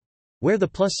 where the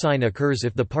plus sign occurs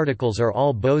if the particles are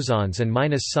all bosons and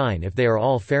minus sign if they are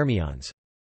all fermions.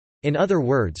 In other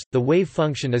words, the wave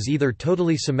function is either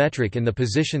totally symmetric in the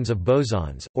positions of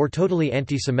bosons, or totally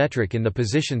antisymmetric in the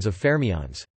positions of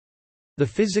fermions. The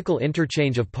physical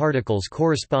interchange of particles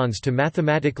corresponds to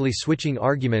mathematically switching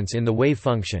arguments in the wave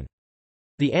function.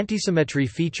 The antisymmetry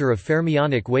feature of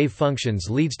fermionic wave functions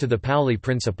leads to the Pauli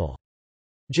principle.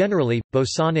 Generally,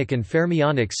 bosonic and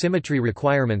fermionic symmetry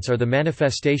requirements are the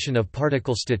manifestation of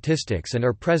particle statistics and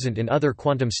are present in other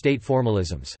quantum state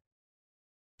formalisms.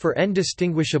 For n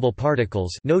distinguishable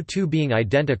particles, no two being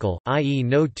identical, i.e.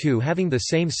 no two having the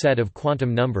same set of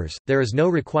quantum numbers, there is no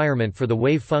requirement for the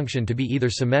wave function to be either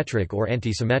symmetric or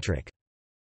antisymmetric.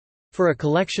 For a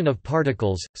collection of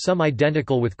particles, some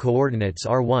identical with coordinates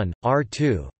r1,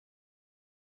 r2,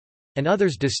 and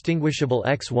others distinguishable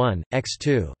x1,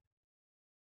 x2.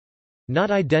 Not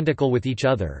identical with each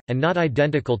other, and not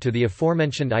identical to the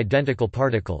aforementioned identical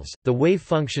particles, the wave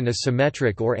function is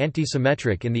symmetric or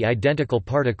antisymmetric in the identical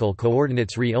particle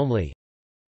coordinates re only.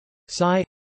 Psi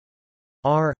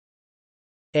r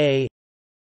a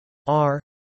r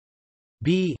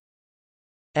b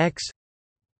x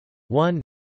 1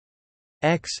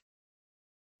 x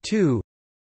 2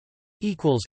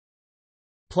 equals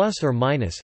plus or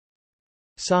minus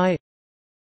psi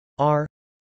r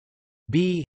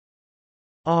b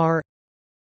r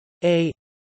a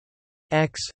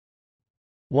x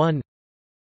 1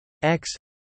 x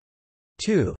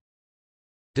 2.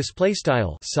 Display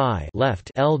style psi left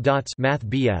L dots Math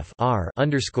BF R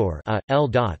underscore L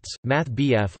dots Math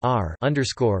BF R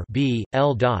underscore B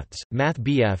L dots Math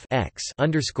BF X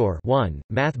underscore 1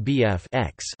 Math BF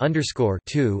X underscore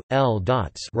 2 L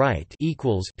dots right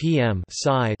equals PM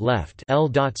psi left L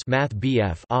dots Math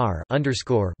BF R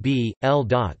underscore B L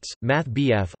dots Math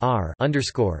BF R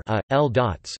underscore L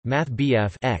dots Math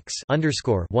BF X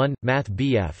underscore 1 Math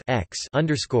BF X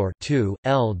underscore 2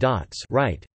 L dots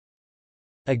right.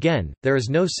 Again, there is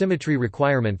no symmetry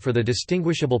requirement for the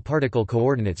distinguishable particle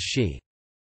coordinates xi.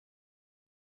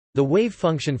 The wave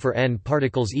function for n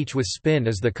particles each with spin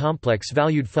is the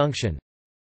complex-valued function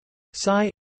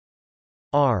psi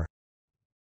r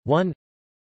 1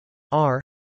 r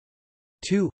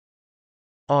 2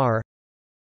 r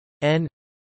n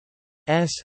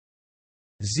s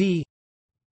z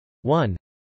 1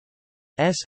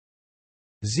 s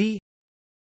z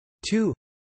 2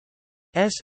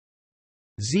 s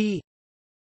z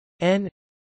n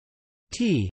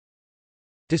t.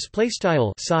 Display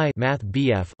style psi Math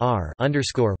BF R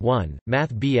underscore 1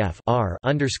 Math BF R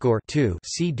underscore 2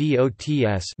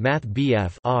 CDOTS Math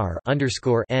BF R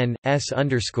underscore N S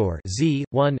underscore Z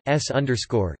 1 S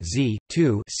underscore Z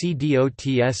 2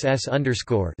 CDOTS S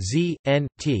underscore Z N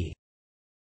T.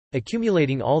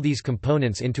 Accumulating all these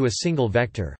components into a single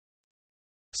vector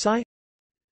psi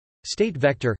state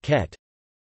vector ket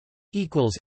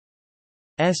equals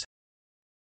S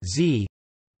Z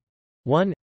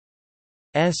 1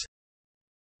 S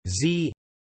Z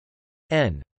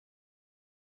N.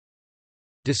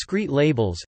 Discrete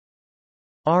labels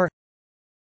R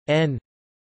N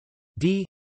D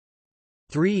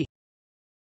 3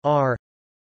 R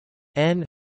N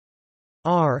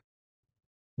R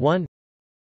 1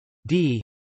 D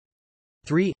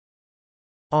 3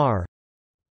 R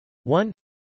 1.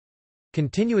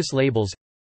 Continuous labels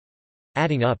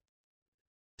adding up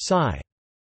psi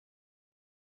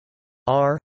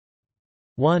R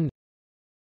 1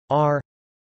 R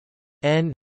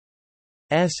N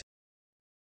S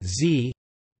Z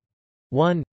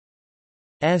 1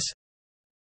 S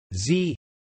Z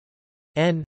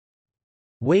N.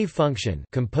 Wave function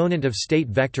component of state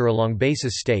vector along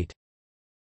basis state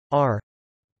R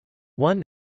 1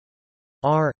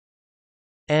 R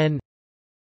N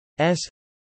S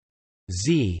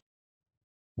Z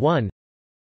 1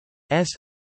 S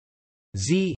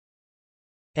Z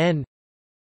N.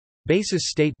 Basis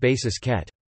state basis ket.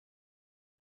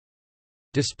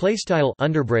 Display style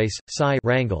underbrace psi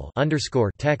wrangle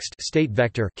underscore text state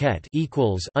vector ket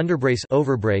equals underbrace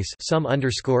overbrace sum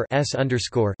underscore s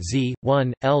underscore z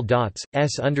 1 l dots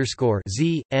s underscore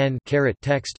z n caret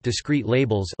text discrete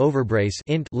labels overbrace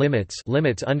int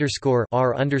limits underscore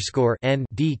r underscore n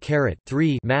d caret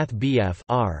 3 Math BF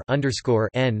r underscore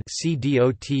n c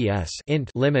dots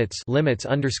int limits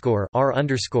underscore r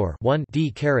underscore 1 d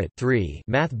caret 3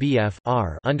 Math BF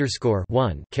r underscore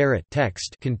 1 caret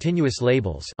text continuous labels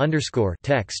underscore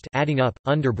text adding up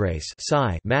underbrace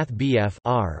psi Math BF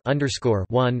r underscore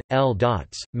 1 l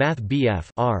dots Math BF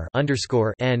r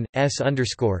underscore n s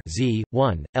underscore z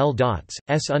 1 l dots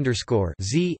s underscore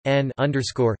z n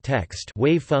underscore text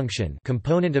wave function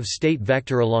component of state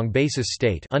vector along basis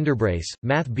state underbrace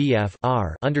Math BF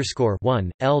r underscore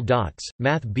 1 l dots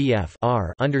Math BF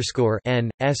r underscore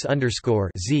n s underscore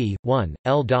z 1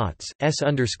 l dots s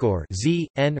underscore z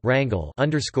n wrangle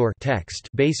underscore text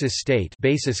basis state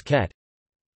basis ket.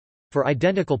 For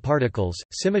identical particles,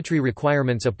 symmetry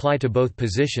requirements apply to both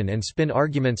position and spin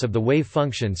arguments of the wave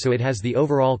function, so it has the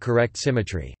overall correct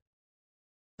symmetry.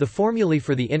 The formulae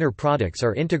for the inner products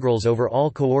are integrals over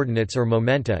all coordinates or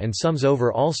momenta and sums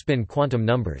over all spin quantum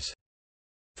numbers.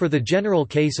 For the general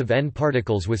case of n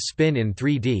particles with spin in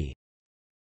 3D,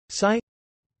 psi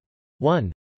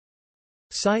 1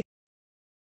 psi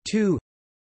 2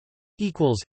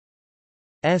 equals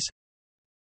s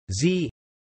z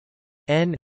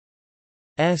n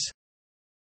s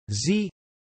z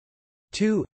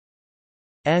 2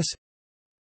 s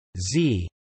z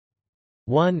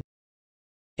 1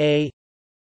 a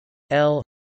l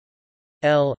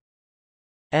l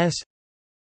s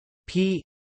p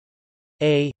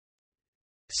a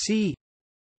c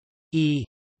e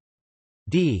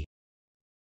d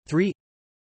 3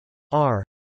 r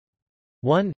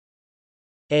 1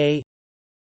 a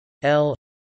l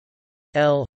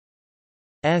l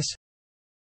s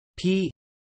p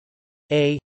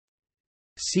A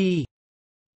C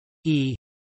E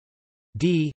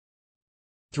D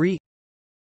 3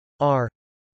 R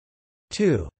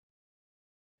 2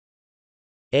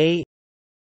 A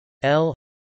L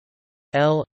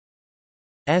L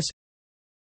S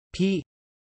P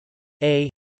A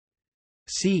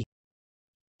C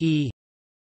E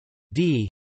D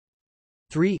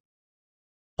 3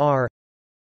 R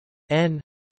N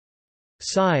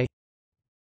psi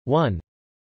 1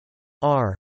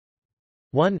 R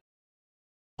 1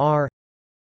 R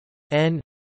N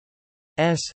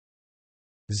S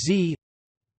Z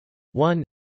 1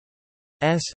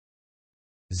 S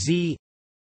Z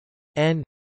N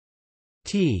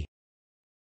T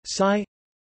psi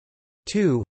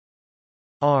 2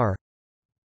 R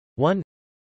 1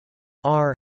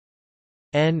 R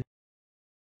N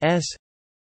S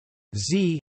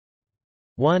Z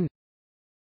 1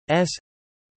 S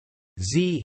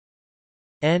Z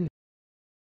N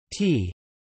T.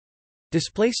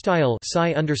 Display style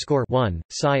psi underscore 1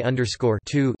 psi underscore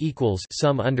 2 equals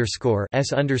sum underscore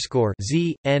s underscore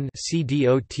z n c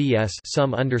dots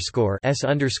sum underscore s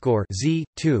underscore z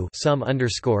 2 sum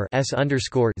underscore s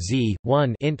underscore z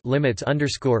 1 int limits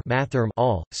underscore mathrm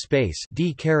all space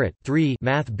d caret 3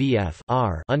 math bf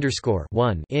r underscore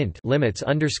 1 int limits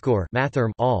underscore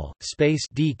mathrm all space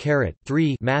d caret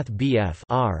 3 math bf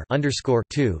r underscore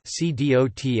 2 c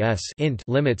dots int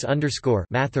limits underscore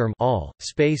mathrm all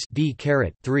space d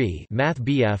caret 3 math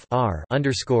bf r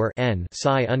underscore n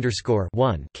psi underscore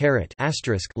 1 caret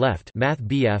asterisk left math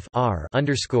bf r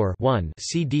underscore 1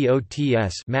 c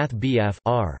dots math bf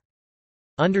r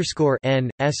underscore n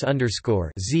s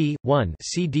underscore z 1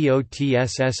 c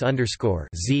dots s underscore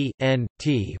z n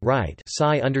t right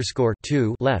psi underscore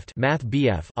 2 left math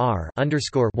bf r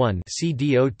underscore 1 c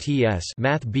dots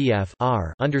math bf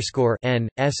r underscore n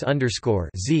s underscore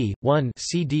z 1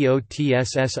 c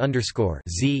dots s underscore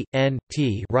z n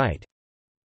t right.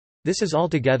 This is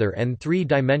altogether n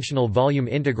three-dimensional volume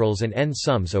integrals and n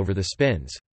sums over the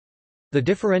spins. The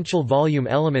differential volume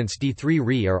elements d3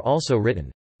 Re are also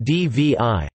written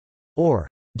dvi or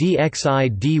dxi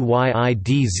dyi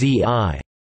dzi.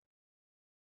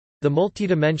 The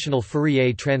multidimensional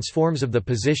Fourier transforms of the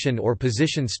position or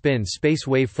position spin space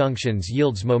wave functions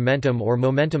yields momentum or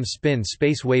momentum spin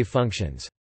space wave functions.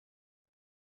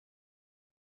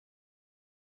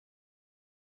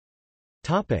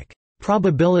 Topic: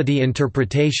 Probability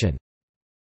interpretation.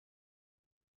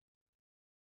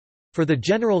 For the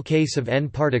general case of n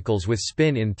particles with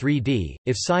spin in 3D,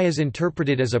 if psi is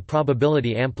interpreted as a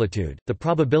probability amplitude, the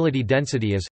probability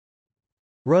density is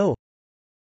ρ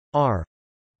r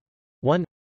 1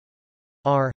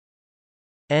 r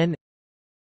n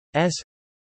s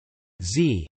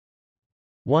z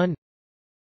 1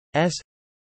 s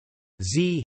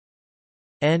z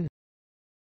n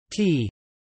t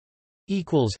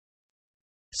equals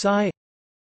psi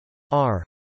r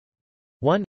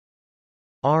 1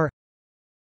 r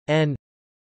n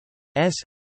s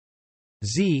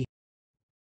z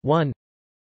 1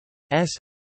 s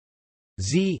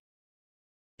z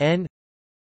n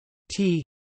t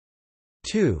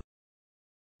 2.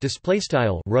 Display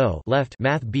style row left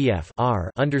math bf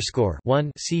r underscore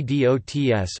 1 c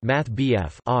dots math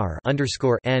bf r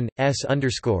underscore n s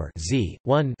underscore z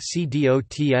 1 c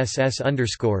dots s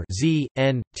underscore z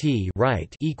n t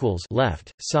right equals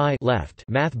left psi left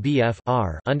math bf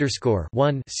r underscore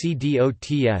 1 c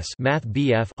dots math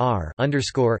bf r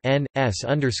underscore n s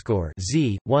underscore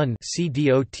z 1 c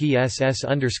dots s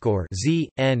underscore z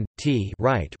n t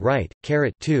right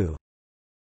caret 2.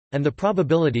 And the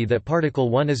probability that particle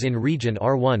 1 is in region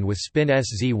R1 with spin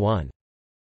sz1.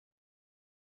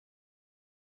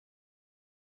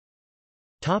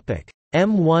 Topic: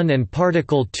 M1 and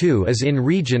particle 2 is in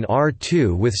region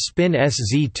R2 with spin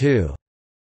sz2.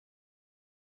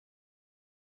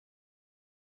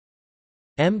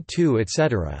 M2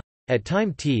 etc. At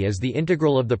time t is the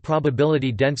integral of the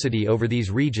probability density over these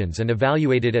regions and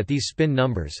evaluated at these spin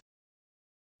numbers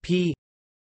p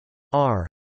r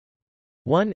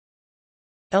 1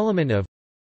 element of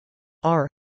R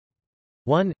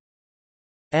 1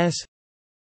 S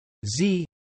Z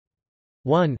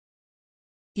 1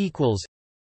 equals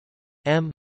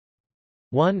M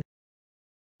 1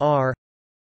 R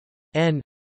N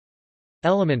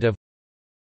element of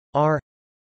R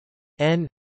N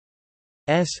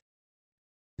S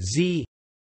Z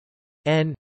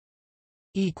N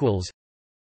equals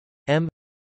M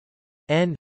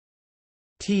N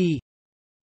T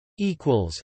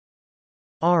equals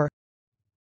R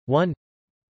 1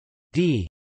 D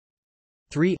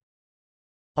 3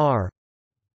 R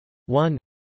 1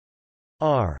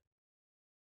 R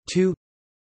 2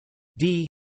 D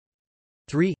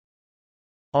 3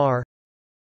 r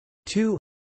 2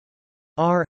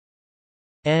 r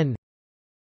n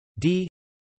d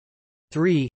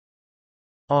 3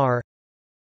 r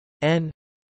n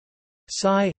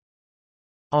psi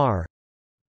r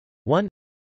 1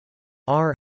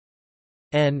 r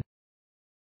n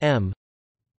m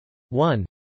 1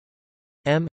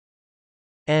 m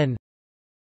n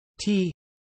t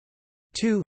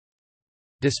 2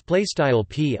 display style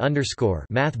p underscore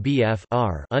math bf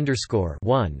r underscore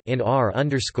 1 in r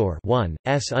underscore 1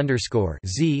 s underscore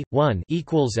z 1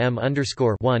 equals m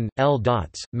underscore 1 l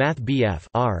dots math bf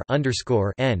r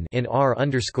underscore n in r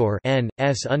underscore n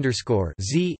s underscore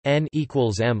z n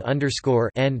equals m underscore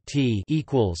n t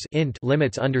equals int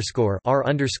limits underscore r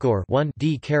underscore 1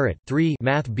 d caret 3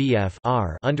 math bf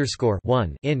r underscore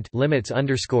 1 int limits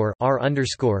underscore r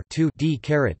underscore 2 d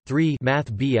caret 3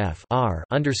 math bf r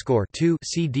underscore 2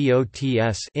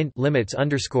 CDOTS int limits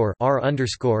underscore R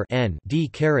underscore N D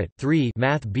caret 3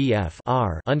 Math BF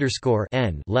R underscore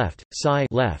N left psi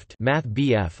left Math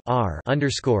BF R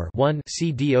underscore 1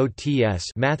 CDOTS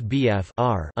Math BF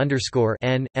R underscore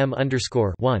N M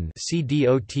underscore 1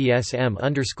 CDOTS M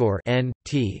underscore N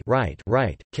T right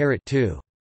caret 2.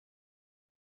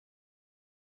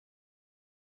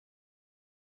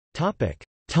 Topic: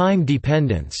 Time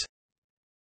dependence.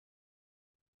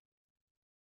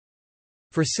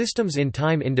 For systems in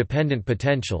time-independent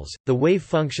potentials, the wave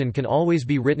function can always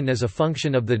be written as a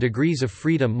function of the degrees of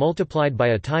freedom multiplied by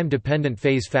a time-dependent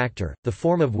phase factor, the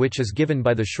form of which is given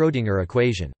by the Schrödinger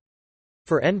equation.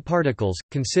 For n particles,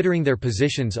 considering their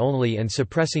positions only and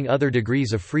suppressing other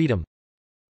degrees of freedom,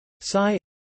 psi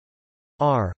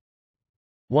r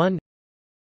 1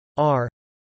 r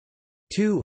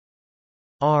 2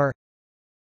 r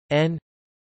n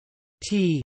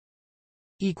t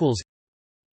equals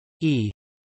e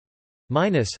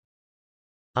minus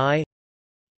I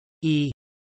E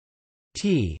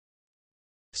T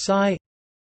psi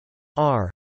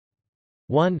R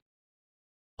 1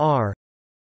 R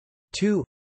 2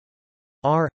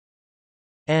 R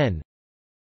N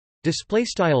display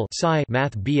style psi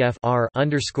math BF R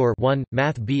underscore 1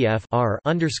 math BF R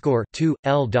underscore 2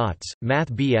 L dots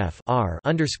math BF R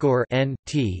underscore N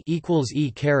T equals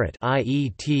E caret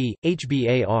IET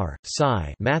HBAR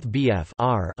psi math BF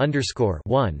R underscore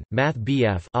 1 math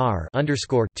BF R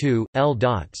underscore 2 L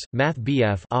dots math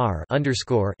BF R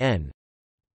underscore N,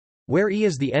 where E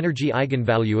is the energy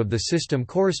eigenvalue of the system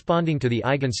corresponding to the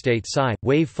eigenstate psi.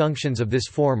 Wave functions of this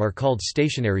form are called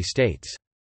stationary states.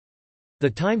 The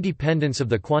time dependence of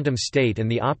the quantum state and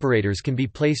the operators can be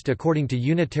placed according to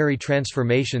unitary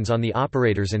transformations on the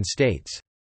operators and states.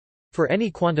 For any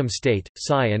quantum state,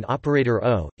 psi and operator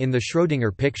O, in the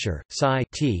Schrödinger picture, psi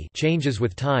t changes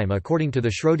with time according to the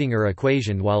Schrödinger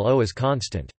equation while O is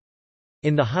constant.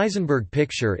 In the Heisenberg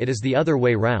picture it is the other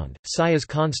way round, psi is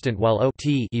constant while O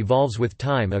t evolves with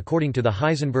time according to the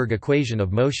Heisenberg equation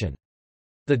of motion.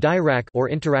 The Dirac or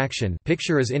interaction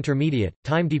picture is intermediate.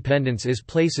 Time dependence is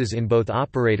places in both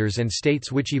operators and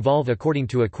states which evolve according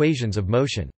to equations of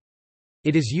motion.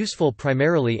 It is useful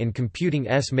primarily in computing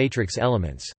S-matrix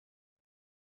elements.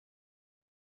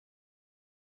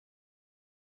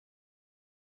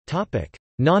 Topic: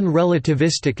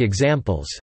 Non-relativistic examples.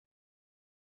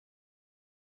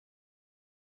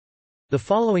 The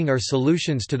following are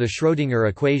solutions to the Schrödinger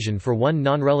equation for one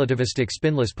non-relativistic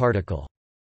spinless particle.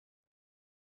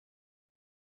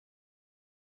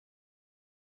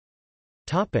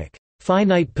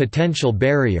 Finite potential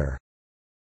barrier.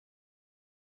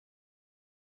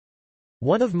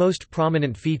 One of most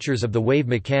prominent features of the wave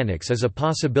mechanics is a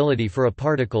possibility for a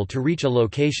particle to reach a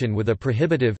location with a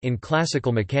prohibitive in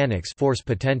classical mechanics force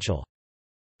potential.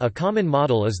 A common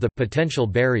model is the potential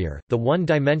barrier. The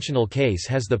one-dimensional case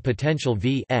has the potential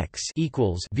V x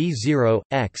equals V0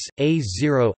 x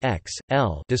A0 x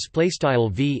L display style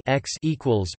V x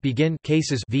equals begin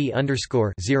cases V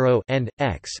underscore 0 and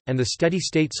x, and the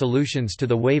steady-state solutions to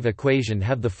the wave equation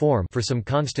have the form for some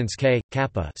constants k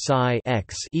kappa psi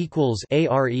x equals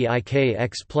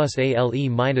areikx plus ale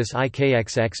minus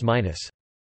ikxx minus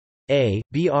a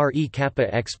bre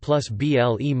kappa x plus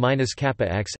ble minus kappa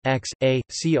x x a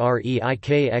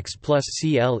creikx plus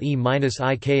cle minus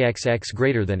ikxx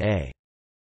greater than a.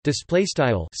 Display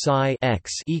style psi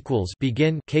x equals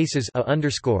begin cases a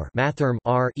underscore mathrm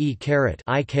r e caret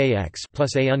ikx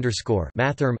plus a underscore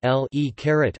mathrm l e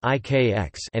caret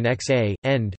ikx and x a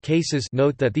end cases.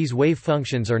 Note that these wave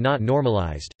functions are not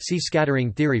normalized. See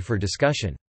scattering theory for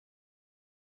discussion.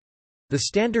 The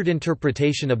standard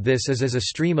interpretation of this is as a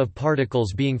stream of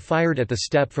particles being fired at the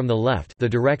step from the left, the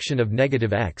direction of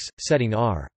negative x, setting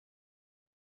r.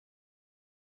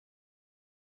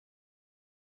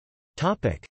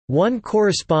 1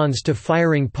 corresponds to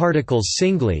firing particles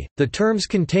singly. The terms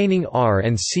containing R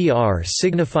and CR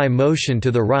signify motion to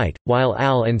the right, while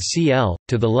AL and CL,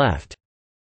 to the left.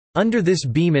 Under this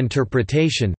beam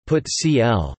interpretation, put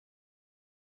CL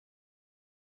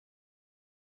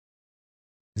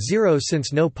 0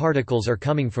 since no particles are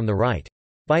coming from the right.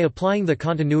 By applying the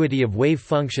continuity of wave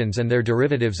functions and their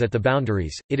derivatives at the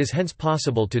boundaries, it is hence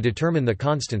possible to determine the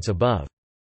constants above.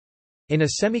 In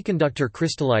a semiconductor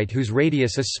crystallite whose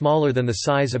radius is smaller than the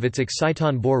size of its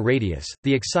exciton Bohr radius,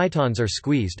 the excitons are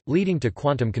squeezed, leading to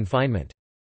quantum confinement.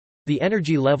 The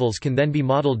energy levels can then be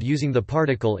modeled using the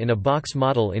particle in a box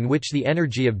model in which the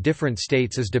energy of different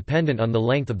states is dependent on the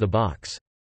length of the box.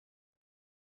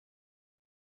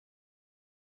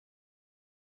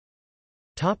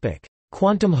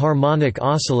 Quantum harmonic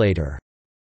oscillator.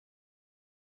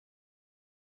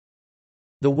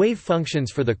 The wave functions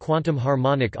for the quantum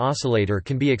harmonic oscillator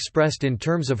can be expressed in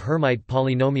terms of Hermite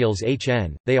polynomials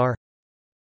Hn. They are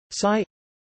psi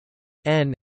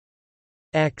n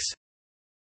x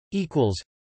equals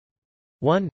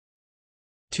 1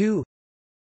 2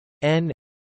 n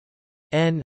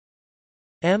n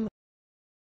m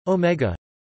omega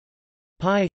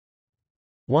pi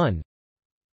 1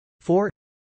 4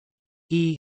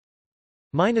 e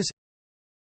minus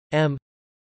m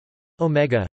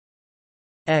omega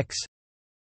x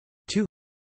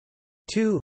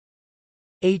 2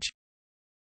 h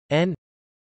n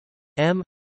m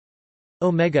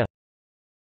omega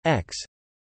x.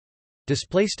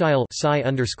 Display style psi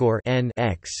underscore n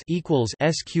x equals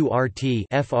sqrt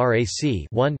frac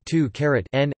 1 2 caret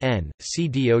n n c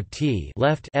dot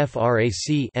left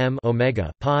frac m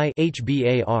omega pi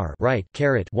hbar right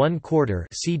caret 1/4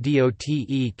 c dot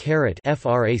e caret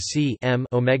frac m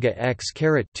omega x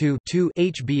caret 2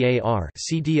 hbar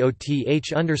c dot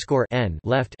h underscore n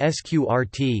left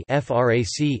sqrt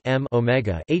frac m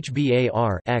omega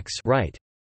hbar x right,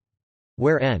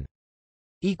 where n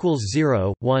equals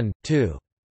 0, 1, 2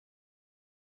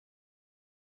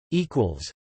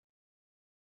 equals.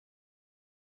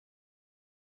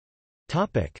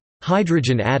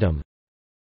 Hydrogen atom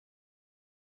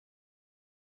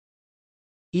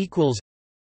equals.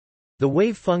 The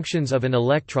wave functions of an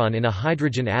electron in a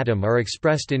hydrogen atom are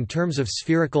expressed in terms of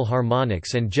spherical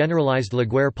harmonics and generalized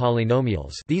Laguerre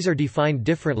polynomials. These are defined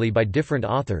differently by different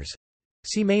authors.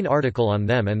 See main article on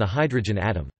them and the hydrogen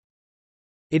atom.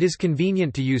 It is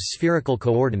convenient to use spherical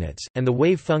coordinates, and the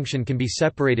wave function can be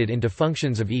separated into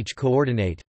functions of each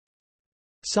coordinate.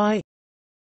 Psi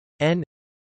n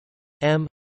m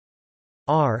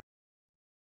r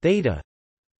theta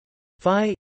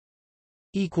phi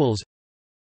equals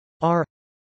r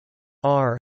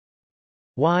r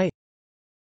y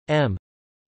m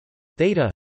theta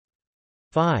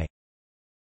phi.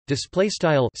 Display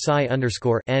style psi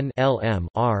underscore n l m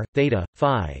r theta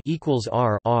phi equals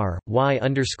r r y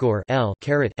underscore l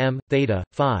caret m theta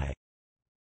phi,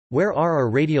 where r are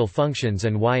radial functions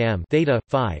and y m theta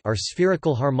phi are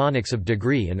spherical harmonics of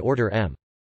degree and order m.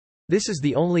 This is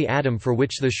the only atom for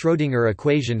which the Schrödinger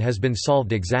equation has been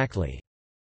solved exactly.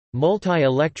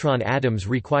 Multi-electron atoms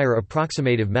require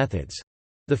approximative methods.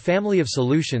 The family of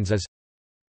solutions is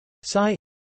psi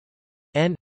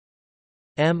n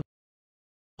m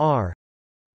r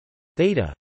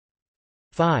theta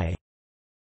phi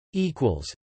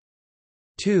equals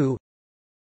 2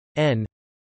 n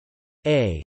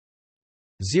a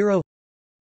 0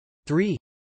 3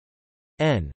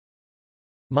 n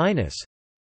minus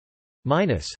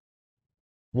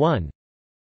 1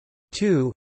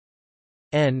 2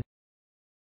 n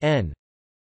n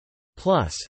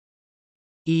plus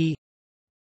e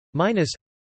minus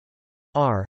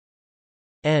r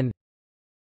n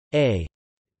a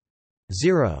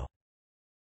 0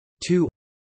 2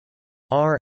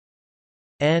 r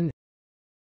n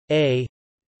a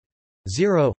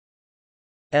 0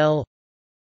 l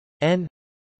n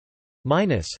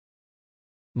minus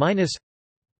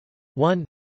 1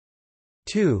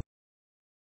 2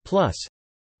 plus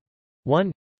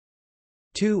 1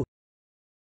 2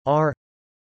 r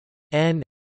n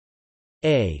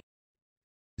a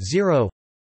 0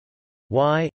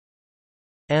 y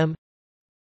m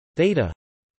theta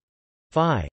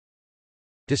phi.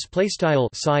 Display style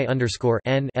psi underscore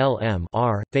n l m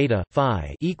r theta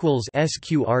phi equals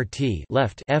sqrt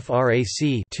left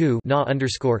frac 2 na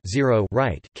underscore 0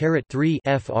 right caret 3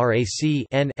 frac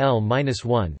n l minus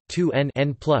 1 2 n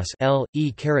n plus l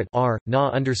e caret r na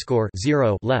underscore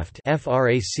 0 left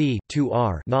frac 2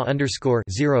 r na underscore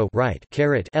 0 right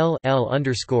caret l l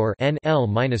underscore n l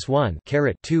minus 1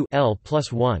 caret 2 l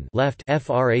plus 1 left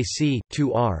frac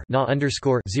 2 r na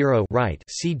underscore 0 right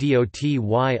c dot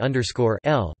y underscore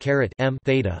l L m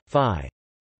theta phi,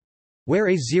 where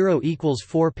a0 equals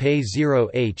 4 pi 0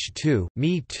 h2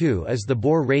 me2 is the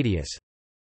Bohr radius.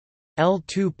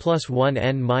 L2 plus 1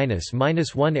 n minus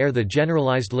 1 are the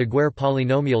generalized Laguerre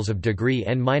polynomials of degree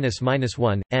n minus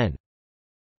 1 n.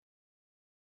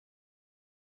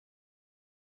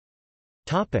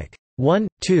 Topic 1,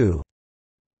 2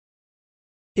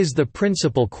 is the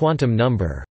principal quantum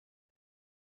number.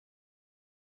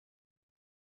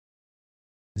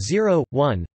 0,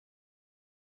 1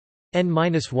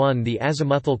 n-1 the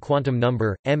azimuthal quantum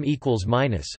number, m equals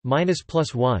minus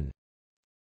plus 1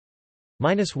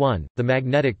 -1, the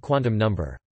magnetic quantum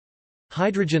number.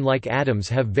 Hydrogen-like atoms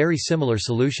have very similar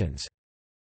solutions.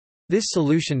 This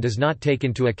solution does not take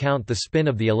into account the spin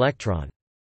of the electron.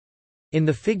 In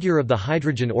the figure of the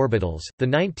hydrogen orbitals, the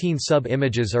 19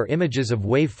 sub-images are images of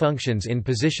wave functions in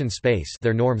position space,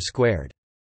 their norm squared.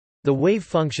 The wave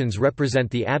functions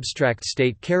represent the abstract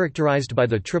state characterized by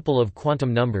the triple of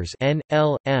quantum numbers n,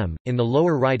 l, m, in the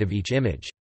lower right of each image.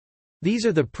 These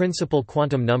are the principal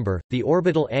quantum number, the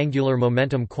orbital angular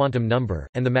momentum quantum number,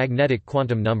 and the magnetic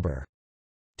quantum number.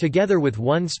 Together with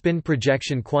one spin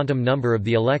projection quantum number of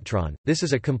the electron, this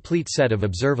is a complete set of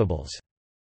observables.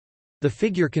 The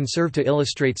figure can serve to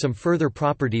illustrate some further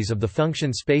properties of the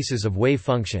function spaces of wave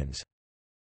functions.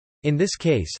 In this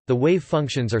case, the wave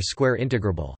functions are square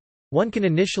integrable. One can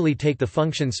initially take the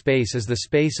function space as the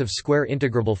space of square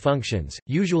integrable functions,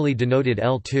 usually denoted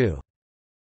L2.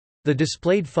 The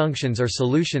displayed functions are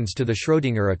solutions to the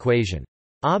Schrödinger equation.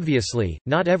 Obviously,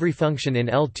 not every function in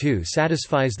L2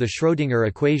 satisfies the Schrödinger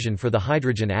equation for the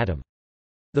hydrogen atom.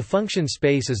 The function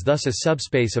space is thus a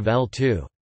subspace of L2.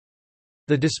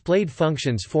 The displayed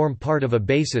functions form part of a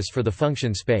basis for the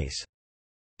function space.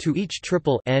 To each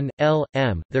triple n, l,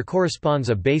 m, there corresponds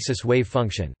a basis wave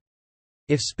function.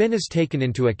 If spin is taken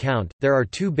into account, there are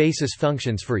two basis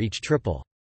functions for each triple.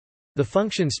 The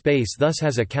function space thus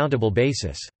has a countable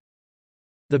basis.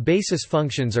 The basis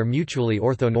functions are mutually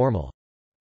orthonormal.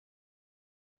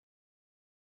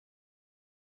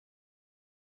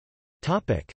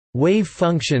 Wave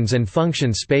functions and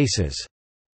function spaces.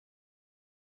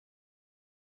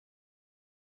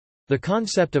 The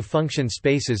concept of function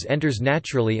spaces enters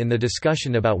naturally in the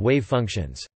discussion about wave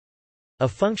functions. A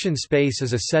function space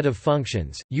is a set of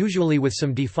functions, usually with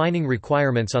some defining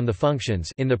requirements on the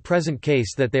functions, in the present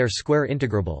case that they are square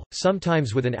integrable,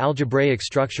 sometimes with an algebraic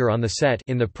structure on the set,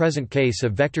 in the present case a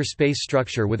vector space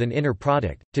structure with an inner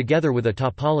product, together with a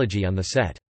topology on the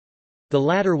set. The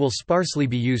latter will sparsely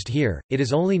be used here, it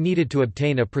is only needed to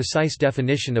obtain a precise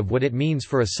definition of what it means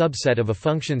for a subset of a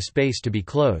function space to be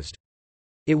closed.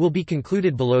 It will be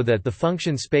concluded below that the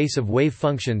function space of wave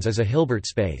functions is a Hilbert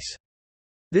space.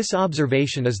 This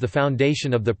observation is the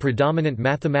foundation of the predominant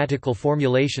mathematical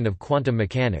formulation of quantum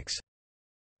mechanics.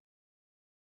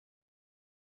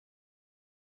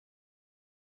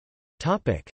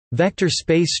 Vector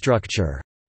space structure.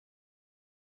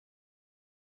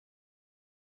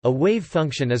 A wave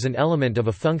function is an element of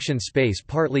a function space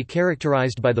partly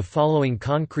characterized by the following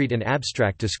concrete and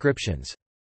abstract descriptions.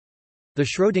 The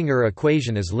Schrödinger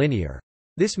equation is linear.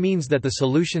 This means that the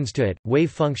solutions to it,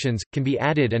 wave functions, can be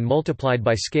added and multiplied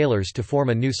by scalars to form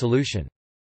a new solution.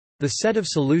 The set of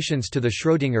solutions to the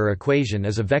Schrödinger equation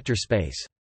is a vector space.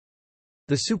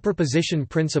 The superposition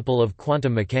principle of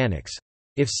quantum mechanics.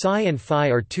 If psi and phi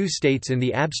are two states in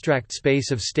the abstract space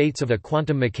of states of a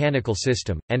quantum mechanical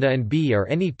system, and a and b are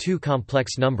any two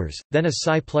complex numbers, then a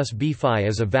psi plus b phi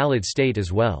is a valid state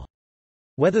as well.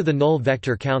 Whether the null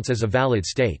vector counts as a valid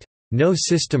state, no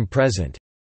system present,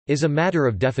 is a matter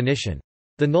of definition.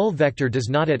 The null vector does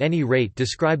not at any rate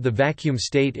describe the vacuum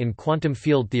state in quantum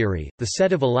field theory. The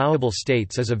set of allowable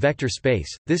states is a vector space.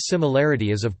 This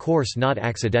similarity is of course not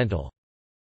accidental.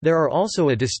 There are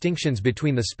also distinctions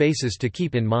between the spaces to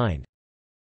keep in mind.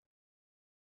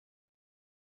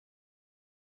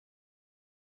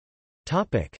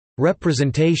 Topic: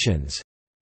 Representations.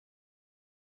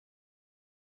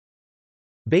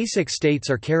 Basic states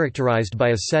are characterized by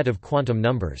a set of quantum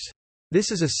numbers. This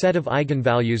is a set of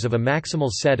eigenvalues of a maximal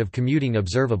set of commuting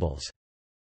observables.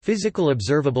 Physical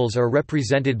observables are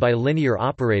represented by linear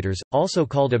operators, also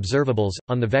called observables,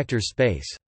 on the vector space.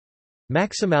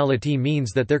 Maximality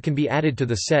means that there can be added to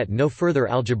the set no further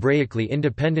algebraically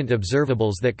independent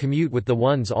observables that commute with the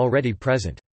ones already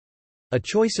present. A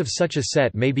choice of such a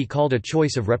set may be called a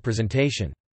choice of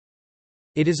representation.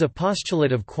 It is a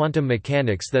postulate of quantum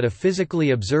mechanics that a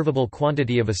physically observable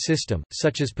quantity of a system,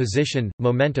 such as position,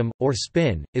 momentum, or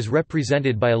spin, is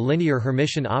represented by a linear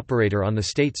Hermitian operator on the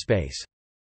state space.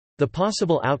 The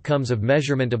possible outcomes of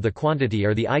measurement of the quantity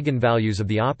are the eigenvalues of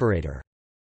the operator.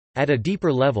 At a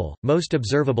deeper level, most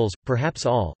observables, perhaps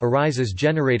all, arise as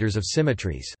generators of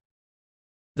symmetries.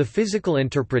 The physical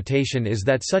interpretation is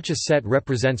that such a set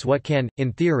represents what can,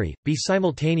 in theory, be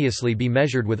simultaneously be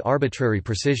measured with arbitrary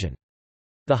precision.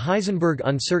 The Heisenberg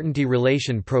uncertainty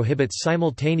relation prohibits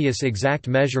simultaneous exact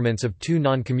measurements of two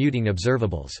non-commuting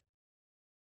observables.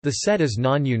 The set is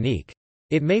non-unique.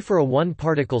 It may for a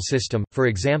one-particle system, for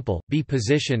example, be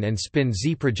position and spin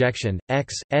z projection,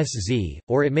 x, s z,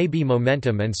 or it may be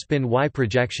momentum and spin y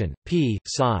projection, p,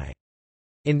 psi.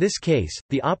 In this case,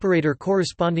 the operator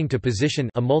corresponding to position,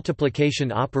 a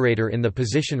multiplication operator in the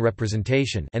position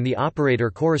representation, and the operator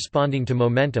corresponding to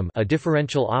momentum, a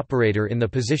differential operator in the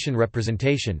position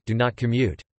representation, do not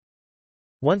commute.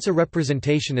 Once a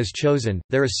representation is chosen,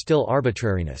 there is still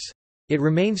arbitrariness. It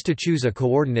remains to choose a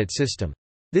coordinate system.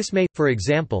 This may, for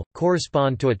example,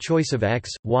 correspond to a choice of x,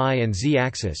 y and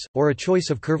z-axis, or a choice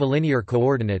of curvilinear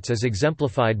coordinates as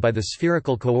exemplified by the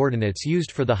spherical coordinates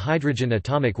used for the hydrogen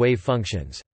atomic wave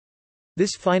functions.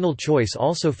 This final choice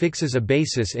also fixes a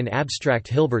basis in abstract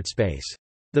Hilbert space.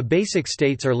 The basic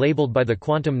states are labeled by the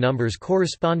quantum numbers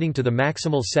corresponding to the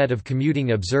maximal set of commuting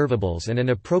observables and an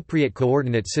appropriate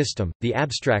coordinate system. The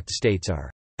abstract states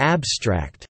are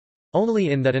abstract only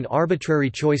in that an arbitrary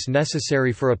choice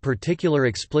necessary for a particular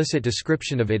explicit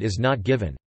description of it is not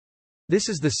given. This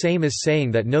is the same as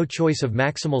saying that no choice of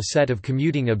maximal set of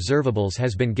commuting observables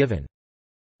has been given.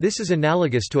 This is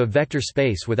analogous to a vector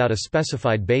space without a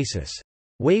specified basis.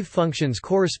 Wave functions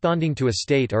corresponding to a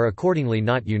state are accordingly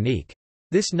not unique.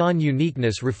 This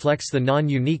non-uniqueness reflects the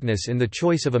non-uniqueness in the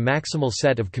choice of a maximal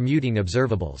set of commuting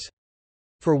observables.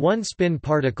 For one spin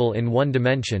particle in one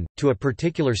dimension, to a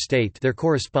particular state there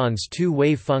corresponds two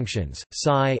wave functions,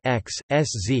 psi x,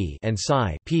 sz and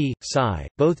psi p, psi,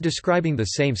 both describing the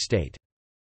same state.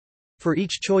 For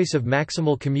each choice of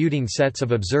maximal commuting sets of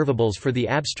observables for the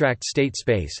abstract state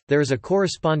space, there is a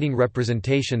corresponding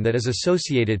representation that is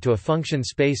associated to a function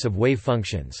space of wave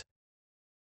functions.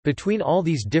 Between all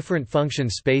these different function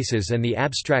spaces and the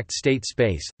abstract state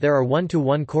space, there are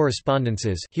one-to-one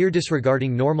correspondences, here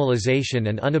disregarding normalization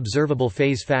and unobservable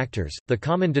phase factors, the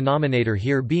common denominator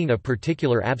here being a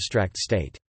particular abstract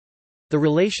state. The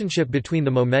relationship between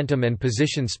the momentum and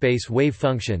position space wave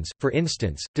functions, for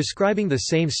instance, describing the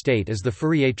same state as the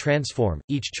Fourier transform,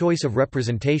 each choice of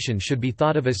representation should be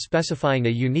thought of as specifying a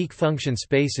unique function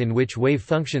space in which wave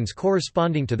functions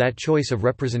corresponding to that choice of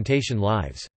representation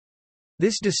lives.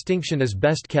 This distinction is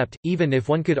best kept, even if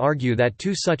one could argue that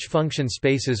two such function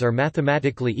spaces are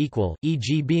mathematically equal,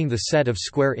 e.g. being the set of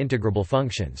square integrable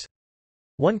functions.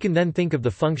 One can then think of the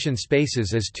function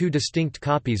spaces as two distinct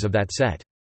copies of that set.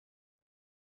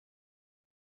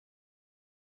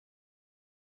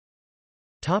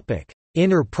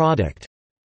 Inner product.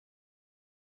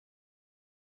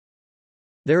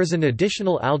 There is an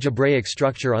additional algebraic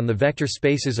structure on the vector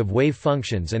spaces of wave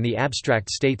functions and the abstract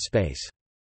state space.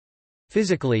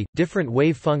 Physically, different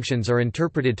wave functions are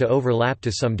interpreted to overlap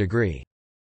to some degree.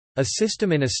 A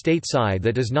system in a state psi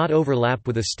that does not overlap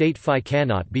with a state phi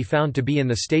cannot be found to be in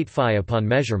the state phi upon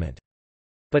measurement.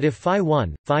 But if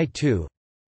phi1, phi2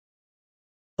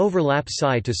 overlap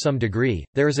psi to some degree,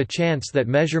 there is a chance that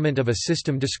measurement of a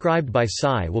system described by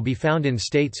psi will be found in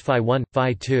states phi1,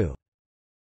 phi2.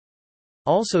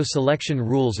 Also, selection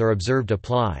rules are observed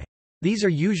apply. These are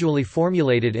usually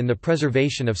formulated in the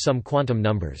preservation of some quantum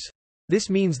numbers. This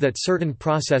means that certain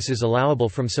processes allowable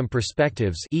from some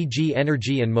perspectives, e.g.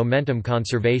 energy and momentum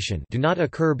conservation, do not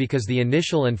occur because the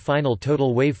initial and final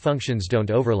total wave functions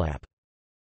don't overlap.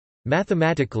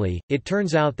 Mathematically, it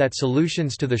turns out that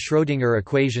solutions to the Schrödinger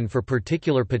equation for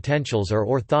particular potentials are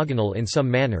orthogonal in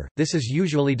some manner. This is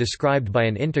usually described by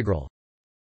an integral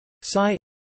psi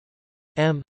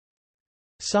m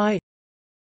psi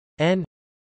n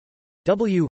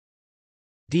w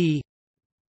d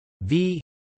v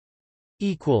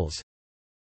equals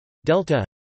delta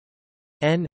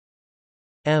n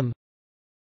m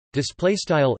display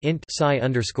style int psi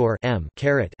underscore m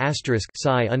caret asterisk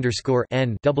psi underscore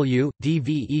n w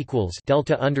dv equals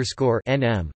delta underscore n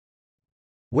m,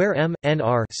 where m, n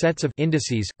are sets of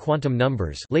indices, quantum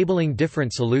numbers labeling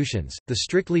different solutions. The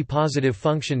strictly positive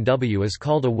function w is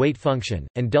called a weight function,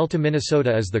 and delta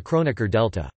Minnesota is the Kronecker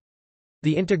delta.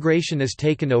 The integration is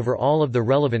taken over all of the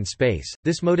relevant space.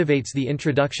 This motivates the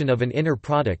introduction of an inner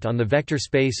product on the vector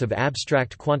space of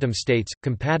abstract quantum states,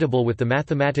 compatible with the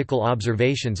mathematical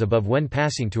observations above when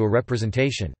passing to a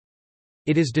representation.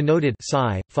 It is denoted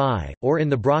psi, phi, or in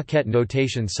the bracket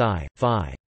notation psi,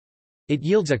 phi. It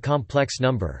yields a complex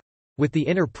number. With the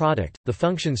inner product, the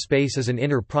function space is an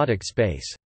inner product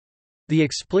space. The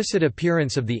explicit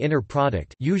appearance of the inner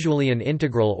product, usually an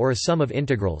integral or a sum of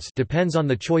integrals, depends on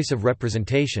the choice of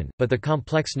representation, but the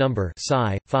complex number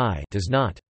psi, phi does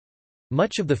not.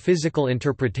 Much of the physical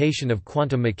interpretation of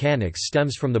quantum mechanics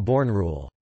stems from the Born rule.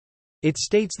 It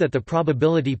states that the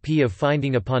probability p of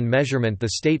finding upon measurement the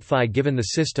state phi given the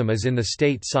system is in the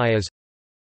state psi is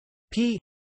p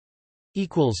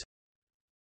equals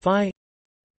phi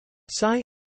psi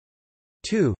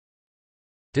 2.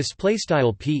 Display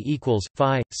style p equals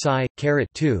phi psi caret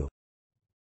 2,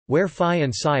 where phi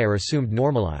and psi are assumed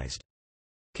normalized.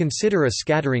 Consider a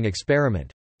scattering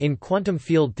experiment. In quantum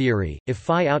field theory, if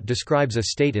phi out describes a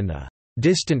state in the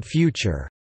distant future,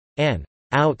 an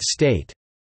out state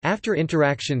after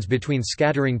interactions between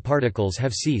scattering particles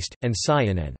have ceased, and psi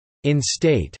in an in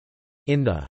state in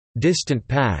the distant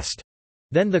past,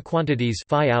 then the quantities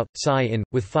phi out, psi in,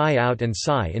 with phi out and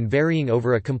psi in varying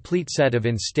over a complete set of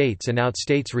in states and out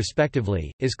states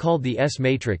respectively, is called the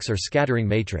S-matrix or scattering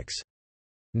matrix.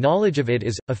 Knowledge of it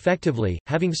is, effectively,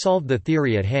 having solved the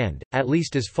theory at hand, at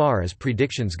least as far as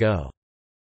predictions go.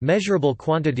 Measurable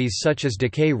quantities such as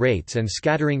decay rates and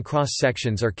scattering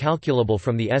cross-sections are calculable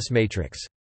from the S-matrix.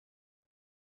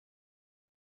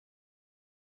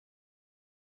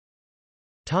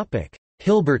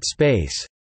 Hilbert space.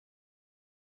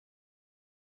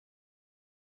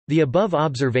 The above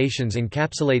observations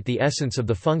encapsulate the essence of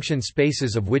the function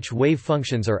spaces of which wave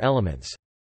functions are elements.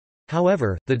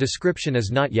 However, the description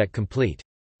is not yet complete.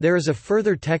 There is a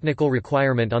further technical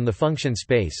requirement on the function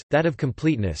space, that of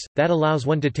completeness, that allows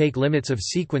one to take limits of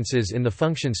sequences in the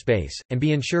function space, and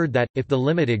be ensured that, if the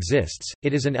limit exists,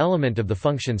 it is an element of the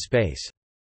function space.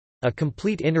 A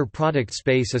complete inner product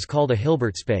space is called a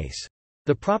Hilbert space.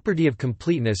 The property of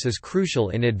completeness is crucial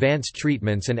in advanced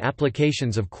treatments and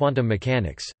applications of quantum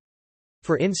mechanics.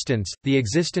 For instance, the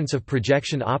existence of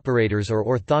projection operators or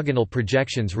orthogonal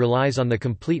projections relies on the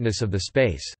completeness of the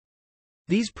space.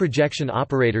 These projection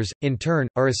operators, in turn,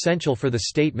 are essential for the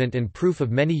statement and proof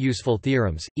of many useful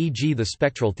theorems, e.g. the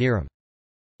spectral theorem.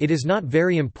 It is not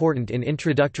very important in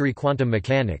introductory quantum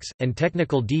mechanics, and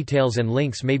technical details and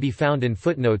links may be found in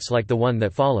footnotes like the one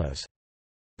that follows.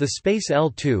 The space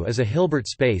L2 is a Hilbert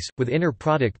space, with inner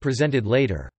product presented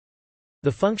later.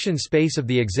 The function space of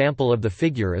the example of the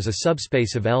figure is a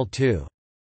subspace of L2.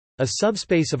 A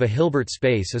subspace of a Hilbert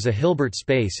space is a Hilbert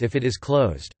space if it is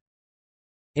closed.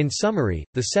 In summary,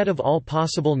 the set of all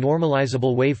possible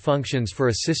normalizable wave functions for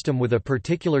a system with a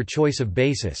particular choice of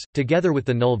basis, together with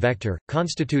the null vector,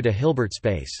 constitute a Hilbert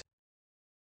space.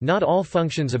 Not all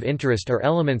functions of interest are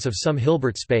elements of some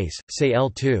Hilbert space, say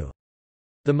L2.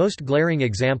 The most glaring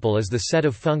example is the set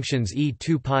of functions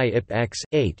E2 pi ip x,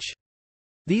 h.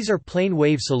 These are plane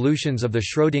wave solutions of the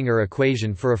Schrödinger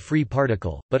equation for a free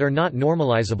particle, but are not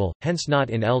normalizable, hence not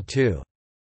in L2.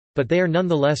 But they are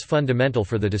nonetheless fundamental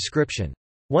for the description.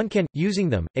 One can, using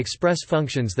them, express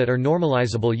functions that are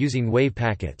normalizable using wave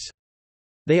packets.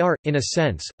 They are, in a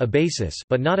sense, a basis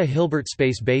but not a Hilbert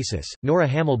space basis, nor a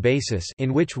Hamel basis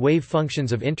in which wave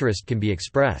functions of interest can be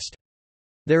expressed.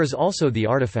 There is also the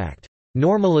artifact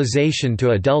normalization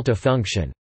to a delta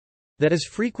function that is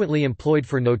frequently employed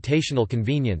for notational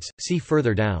convenience, see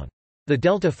further down. The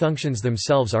delta functions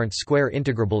themselves aren't square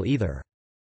integrable either.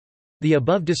 The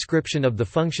above description of the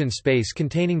function space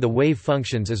containing the wave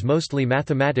functions is mostly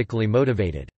mathematically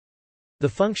motivated. The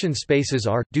function spaces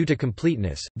are, due to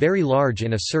completeness, very large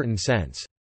in a certain sense.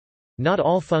 Not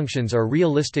all functions are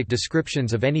realistic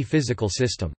descriptions of any physical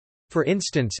system. For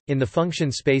instance, in the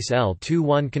function space L2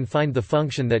 one can find the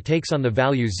function that takes on the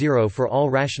value 0 for all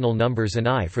rational numbers and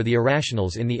I for the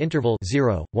irrationals in the interval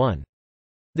 0, 1.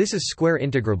 This is square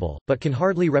integrable, but can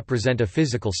hardly represent a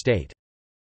physical state.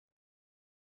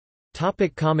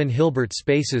 Common Hilbert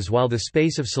spaces. While the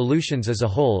space of solutions as a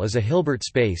whole is a Hilbert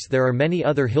space, there are many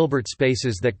other Hilbert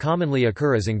spaces that commonly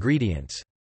occur as ingredients.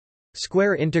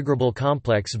 Square integrable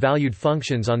complex valued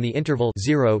functions on the interval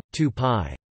 0, 2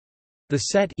 pi. The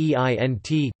set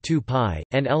EINT, 2 pi,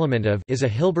 n element of is a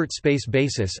Hilbert space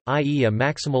basis, i.e. a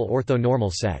maximal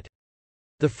orthonormal set.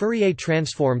 The Fourier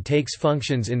transform takes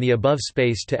functions in the above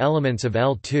space to elements of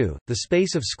L2, the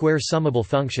space of square summable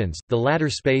functions. The latter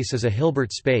space is a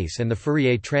Hilbert space and the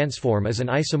Fourier transform is an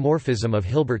isomorphism of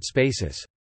Hilbert spaces.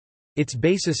 Its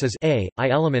basis is a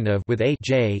I element of with a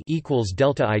j equals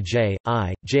delta I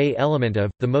j element of.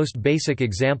 The most basic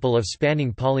example of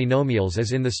spanning polynomials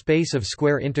is in the space of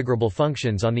square integrable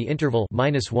functions on the interval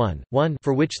 -1, 1,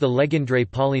 for which the Legendre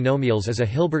polynomials is a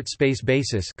Hilbert space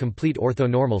basis, complete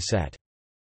orthonormal set.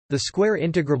 The square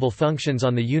integrable functions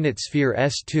on the unit sphere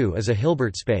S2 is a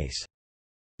Hilbert space.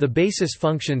 The basis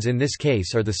functions in this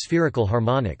case are the spherical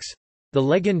harmonics. The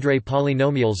Legendre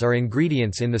polynomials are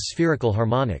ingredients in the spherical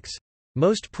harmonics.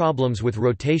 Most problems with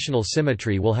rotational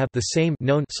symmetry will have the same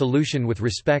known solution with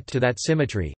respect to that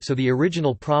symmetry, so the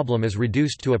original problem is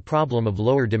reduced to a problem of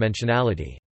lower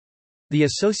dimensionality. The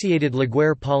associated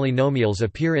Laguerre polynomials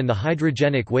appear in the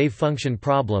hydrogenic wave function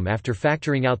problem after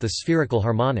factoring out the spherical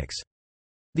harmonics.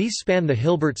 These span the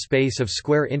Hilbert space of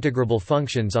square integrable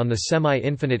functions on the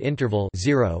semi-infinite interval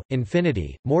 0,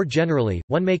 infinity. More generally,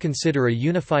 one may consider a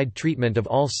unified treatment of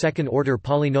all second-order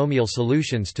polynomial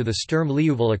solutions to the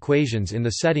Sturm-Liouville equations in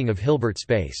the setting of Hilbert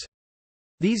space.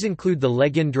 These include the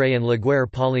Legendre and Laguerre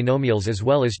polynomials as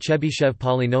well as Chebyshev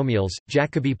polynomials,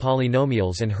 Jacobi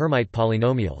polynomials and Hermite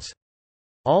polynomials.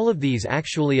 All of these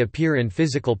actually appear in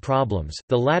physical problems,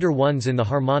 the latter ones in the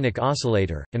harmonic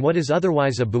oscillator, and what is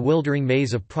otherwise a bewildering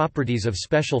maze of properties of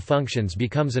special functions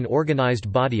becomes an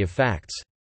organized body of facts.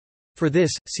 For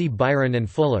this, see Byron and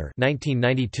Fuller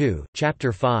 1992,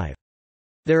 Chapter 5.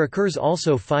 There occurs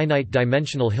also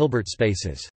finite-dimensional Hilbert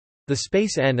spaces. The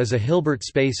space N is a Hilbert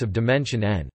space of dimension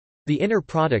n. The inner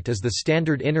product is the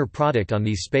standard inner product on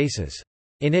these spaces.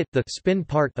 In it, the spin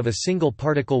part of a single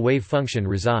particle wave function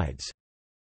resides.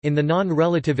 In the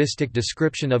non-relativistic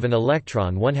description of an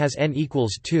electron one has n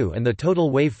equals 2 and the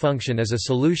total wave function is a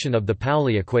solution of the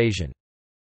Pauli equation.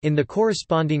 In the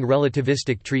corresponding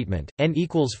relativistic treatment, n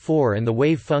equals 4 and the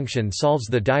wave function solves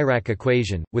the Dirac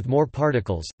equation. With more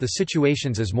particles, the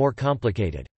situations is more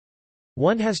complicated.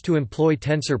 One has to employ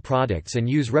tensor products and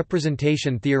use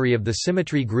representation theory of the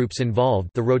symmetry groups involved,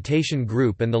 the rotation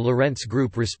group and the Lorentz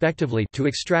group respectively, to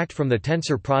extract from the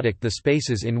tensor product the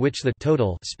spaces in which the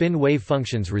total spin wave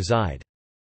functions reside.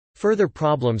 Further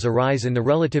problems arise in the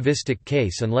relativistic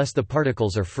case unless the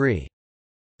particles are free.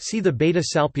 See the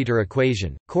Bethe-Salpeter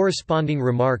equation. Corresponding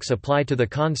remarks apply to the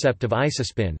concept of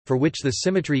isospin, for which the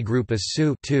symmetry group is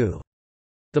SU.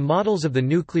 The models of the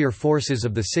nuclear forces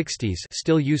of the 60s,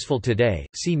 still useful today,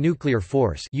 see nuclear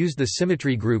force, used the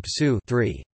symmetry group SU.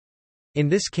 In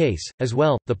this case, as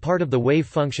well, the part of the wave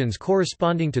functions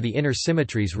corresponding to the inner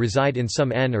symmetries reside in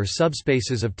some n or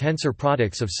subspaces of tensor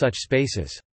products of such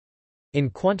spaces. In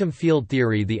quantum field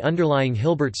theory the underlying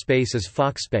Hilbert space is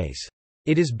Fock space.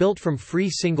 It is built from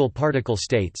free single-particle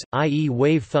states, i.e.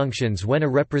 wave functions when a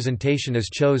representation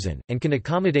is chosen, and can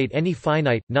accommodate any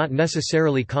finite, not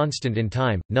necessarily constant in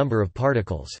time, number of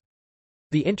particles.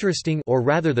 The interesting or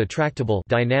rather the tractable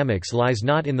dynamics lies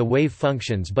not in the wave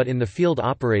functions but in the field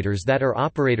operators that are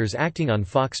operators acting on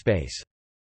Fock space.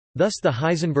 Thus the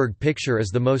Heisenberg picture is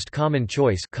the most common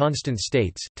choice constant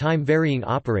states, time-varying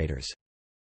operators.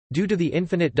 Due to the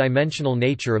infinite-dimensional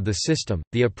nature of the system,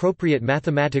 the appropriate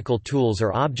mathematical tools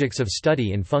are objects of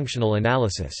study in functional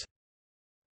analysis.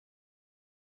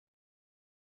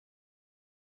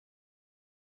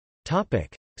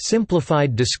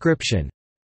 Simplified description.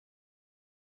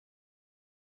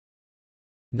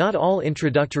 Not all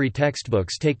introductory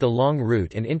textbooks take the long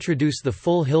route and introduce the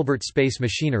full Hilbert space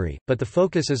machinery, but the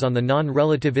focus is on the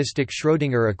non-relativistic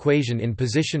Schrödinger equation in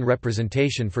position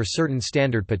representation for certain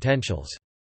standard potentials.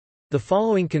 The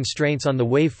following constraints on the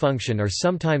wave function are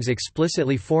sometimes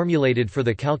explicitly formulated for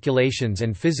the calculations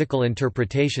and physical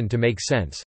interpretation to make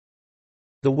sense.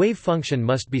 The wave function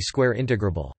must be square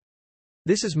integrable.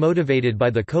 This is motivated by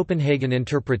the Copenhagen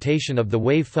interpretation of the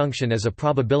wave function as a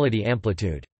probability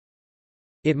amplitude.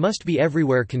 It must be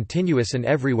everywhere continuous and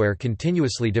everywhere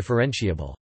continuously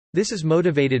differentiable. This is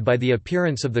motivated by the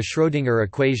appearance of the Schrödinger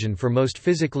equation for most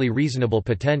physically reasonable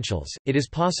potentials. It is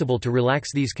possible to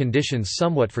relax these conditions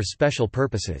somewhat for special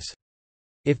purposes.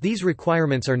 If these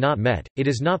requirements are not met, it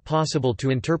is not possible to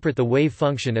interpret the wave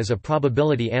function as a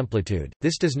probability amplitude.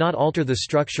 This does not alter the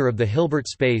structure of the Hilbert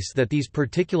space that these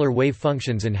particular wave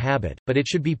functions inhabit, but it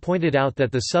should be pointed out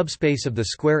that the subspace of the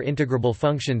square integrable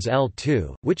functions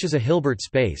L2, which is a Hilbert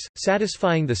space,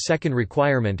 satisfying the second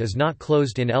requirement is not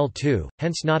closed in L2,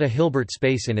 hence not a Hilbert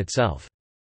space in itself.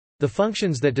 The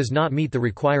functions that does not meet the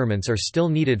requirements are still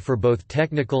needed for both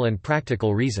technical and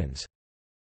practical reasons.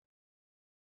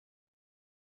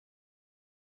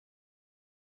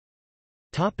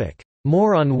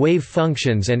 More on wave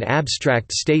functions and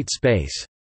abstract state space.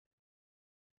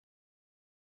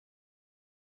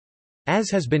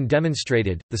 As has been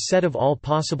demonstrated, the set of all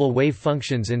possible wave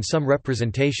functions in some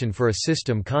representation for a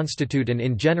system constitute an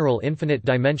in general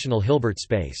infinite-dimensional Hilbert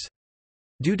space.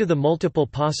 Due to the multiple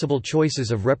possible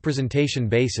choices of representation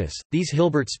basis, these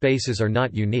Hilbert spaces are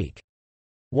not unique.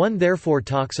 One therefore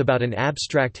talks about an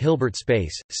abstract Hilbert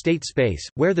space, state space,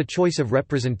 where the choice of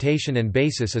representation and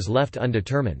basis is left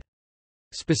undetermined.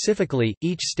 Specifically,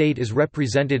 each state is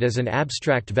represented as an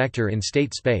abstract vector in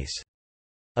state space.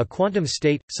 A quantum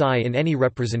state, psi in any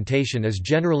representation is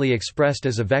generally expressed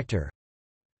as a vector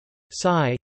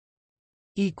psi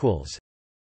equals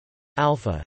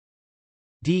alpha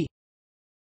d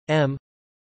m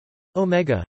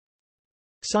omega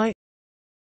psi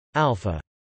alpha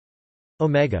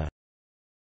omega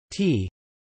t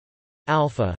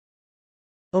alpha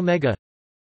omega.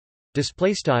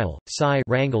 Display style psi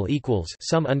rangle equals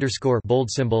sum underscore bold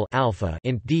symbol alpha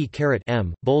int d caret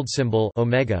m bold symbol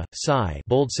omega psi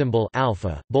bold symbol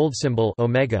alpha bold symbol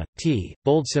omega t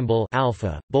bold symbol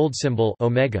alpha bold symbol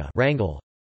omega rangle,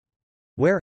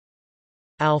 where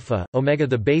alpha omega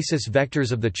the basis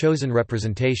vectors of the chosen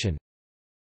representation,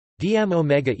 dm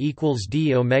omega equals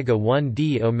d omega 1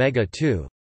 d omega 2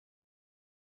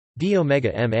 d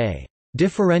omega m a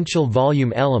differential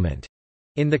volume element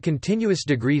in the continuous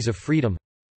degrees of freedom,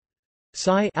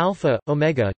 psi alpha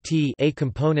omega t a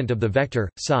component of the vector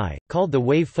psi called the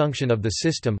wave function of the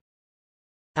system,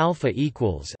 alpha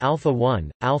equals alpha 1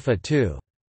 alpha 2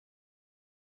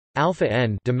 alpha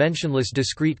n dimensionless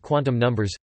discrete quantum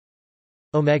numbers,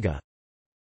 omega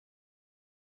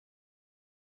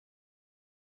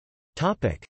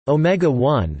topic omega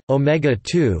 1 omega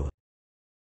 2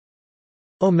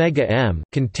 omega m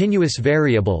continuous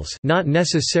variables not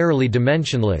necessarily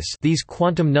dimensionless. These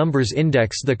quantum numbers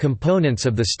index the components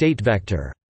of the state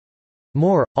vector.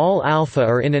 More, all alpha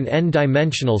are in an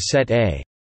n-dimensional set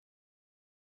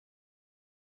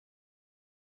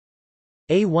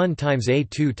A1 times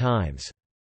A2 times,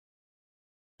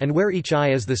 and where each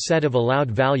I is the set of allowed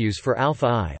values for alpha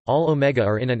I, all omega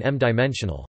are in an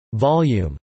m-dimensional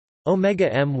volume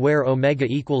omega m, where omega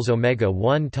equals omega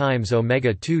 1 times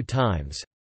omega 2 times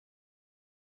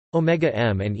omega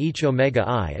m, and each omega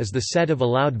I is the set of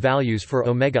allowed values for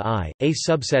omega I, a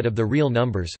subset of the real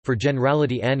numbers. For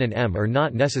generality, n and m are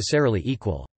not necessarily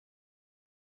equal.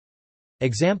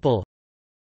 Example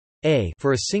A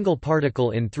for a single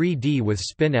particle in 3D with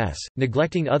spin s,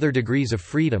 neglecting other degrees of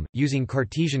freedom, using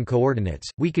Cartesian coordinates,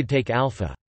 we could take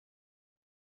alpha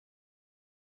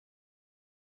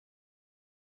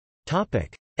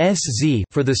Sz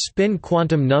for the spin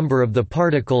quantum number of the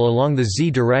particle along the z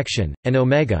direction, and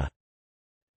omega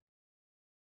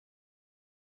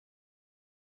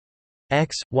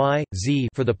x, y, z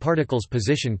for the particle's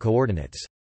position coordinates.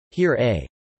 Here a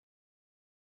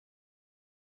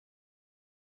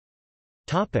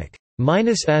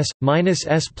minus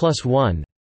s plus 1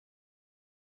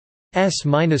 s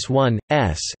minus 1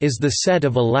 s is the set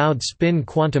of allowed spin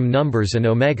quantum numbers, and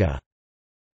omega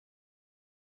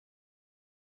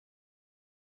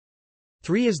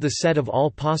 3 is the set of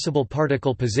all possible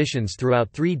particle positions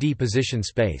throughout 3D position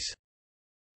space.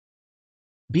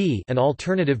 B an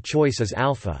alternative choice is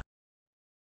alpha.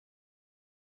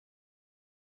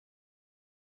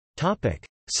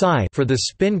 Psi for the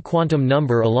spin quantum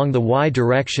number along the y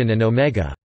direction, and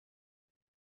omega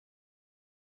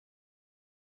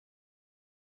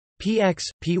px,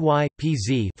 py,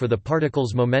 pz for the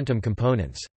particle's momentum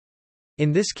components.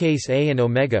 In this case a and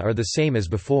omega are the same as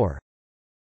before.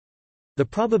 The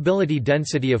probability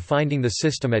density of finding the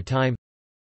system at time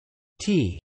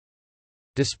t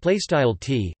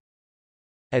t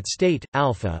at state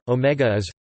alpha omega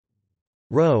is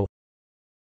rho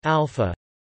alpha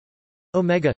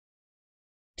omega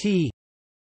t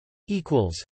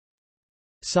equals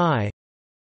psi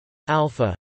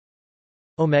alpha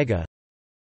omega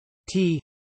t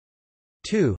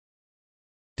 2.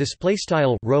 Display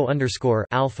style rho underscore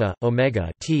alpha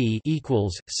omega t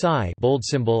equals psi bold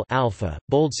symbol alpha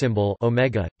bold symbol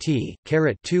omega t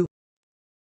caret 2.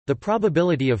 The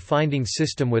probability of finding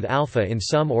system with alpha in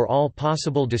some or all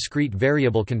possible discrete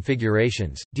variable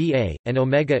configurations, dA, and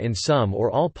omega in some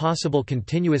or all possible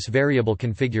continuous variable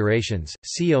configurations,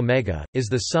 c omega, is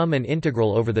the sum and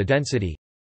integral over the density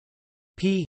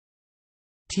p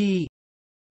t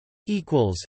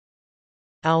equals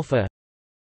alpha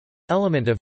element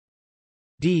of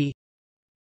d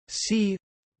c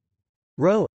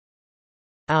rho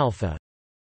alpha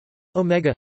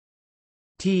omega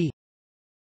t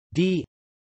d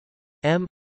m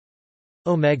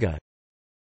omega.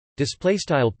 Display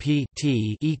style p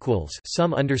t equals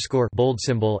sum underscore bold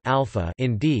symbol alpha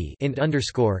in d int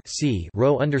underscore c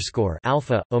rho underscore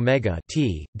alpha omega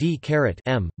t d caret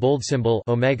m bold symbol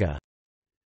omega.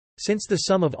 Since the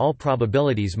sum of all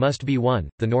probabilities must be 1,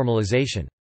 the normalization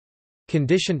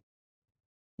condition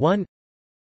 1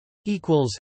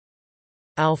 equals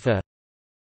alpha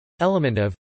element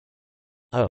of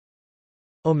a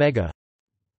omega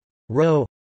rho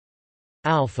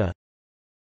alpha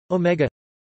omega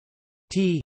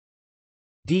t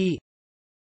d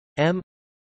m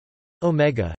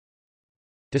omega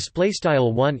Display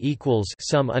style 1 equals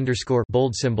sum underscore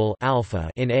bold symbol alpha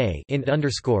in a int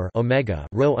underscore omega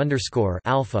row underscore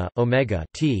alpha omega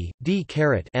t d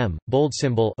caret m bold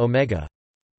symbol omega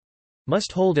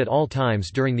must hold at all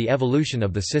times during the evolution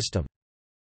of the system.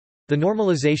 The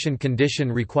normalization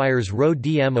condition requires rho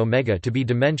dm omega to be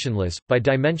dimensionless. By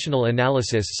dimensional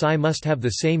analysis, psi must have the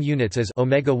same units as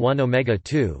omega 1 omega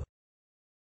 2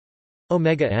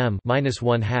 omega m minus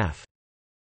 1/2.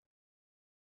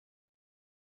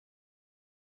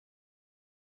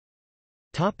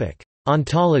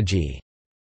 Ontology.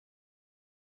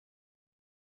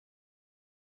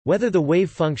 Whether the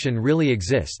wave function really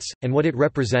exists, and what it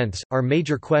represents, are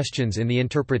major questions in the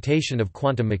interpretation of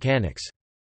quantum mechanics.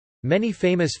 Many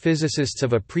famous physicists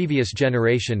of a previous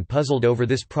generation puzzled over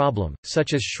this problem,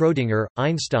 such as Schrödinger,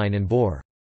 Einstein and Bohr.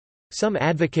 Some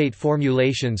advocate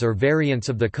formulations or variants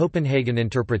of the Copenhagen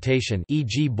interpretation,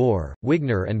 e.g. Bohr,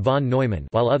 Wigner and von Neumann,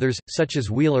 while others, such as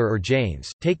Wheeler or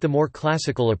James, take the more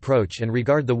classical approach and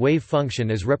regard the wave function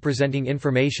as representing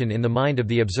information in the mind of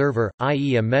the observer,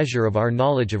 i.e. a measure of our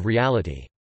knowledge of reality.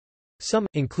 Some,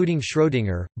 including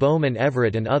Schrödinger, Bohm and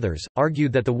Everett and others,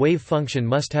 argued that the wave function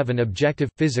must have an objective,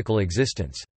 physical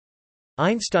existence.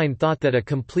 Einstein thought that a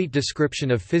complete description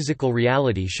of physical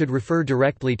reality should refer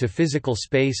directly to physical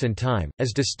space and time,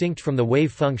 as distinct from the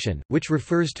wave function, which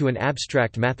refers to an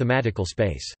abstract mathematical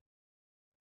space.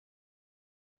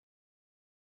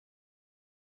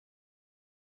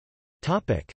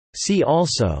 See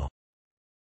also: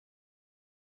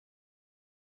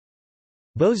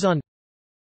 Boson,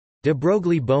 de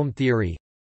Broglie-Bohm theory,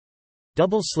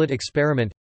 double-slit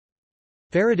experiment,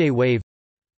 Faraday wave,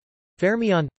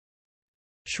 fermion,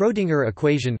 Schrödinger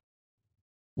equation,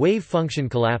 wave function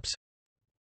collapse,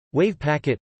 wave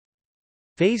packet,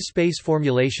 phase space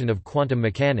formulation of quantum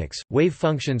mechanics. Wave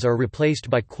functions are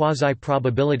replaced by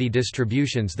quasi-probability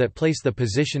distributions that place the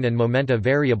position and momenta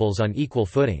variables on equal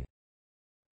footing.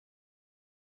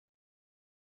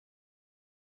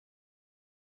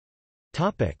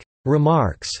 Topic: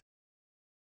 Remarks.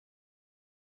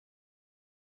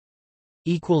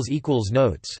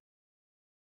 Notes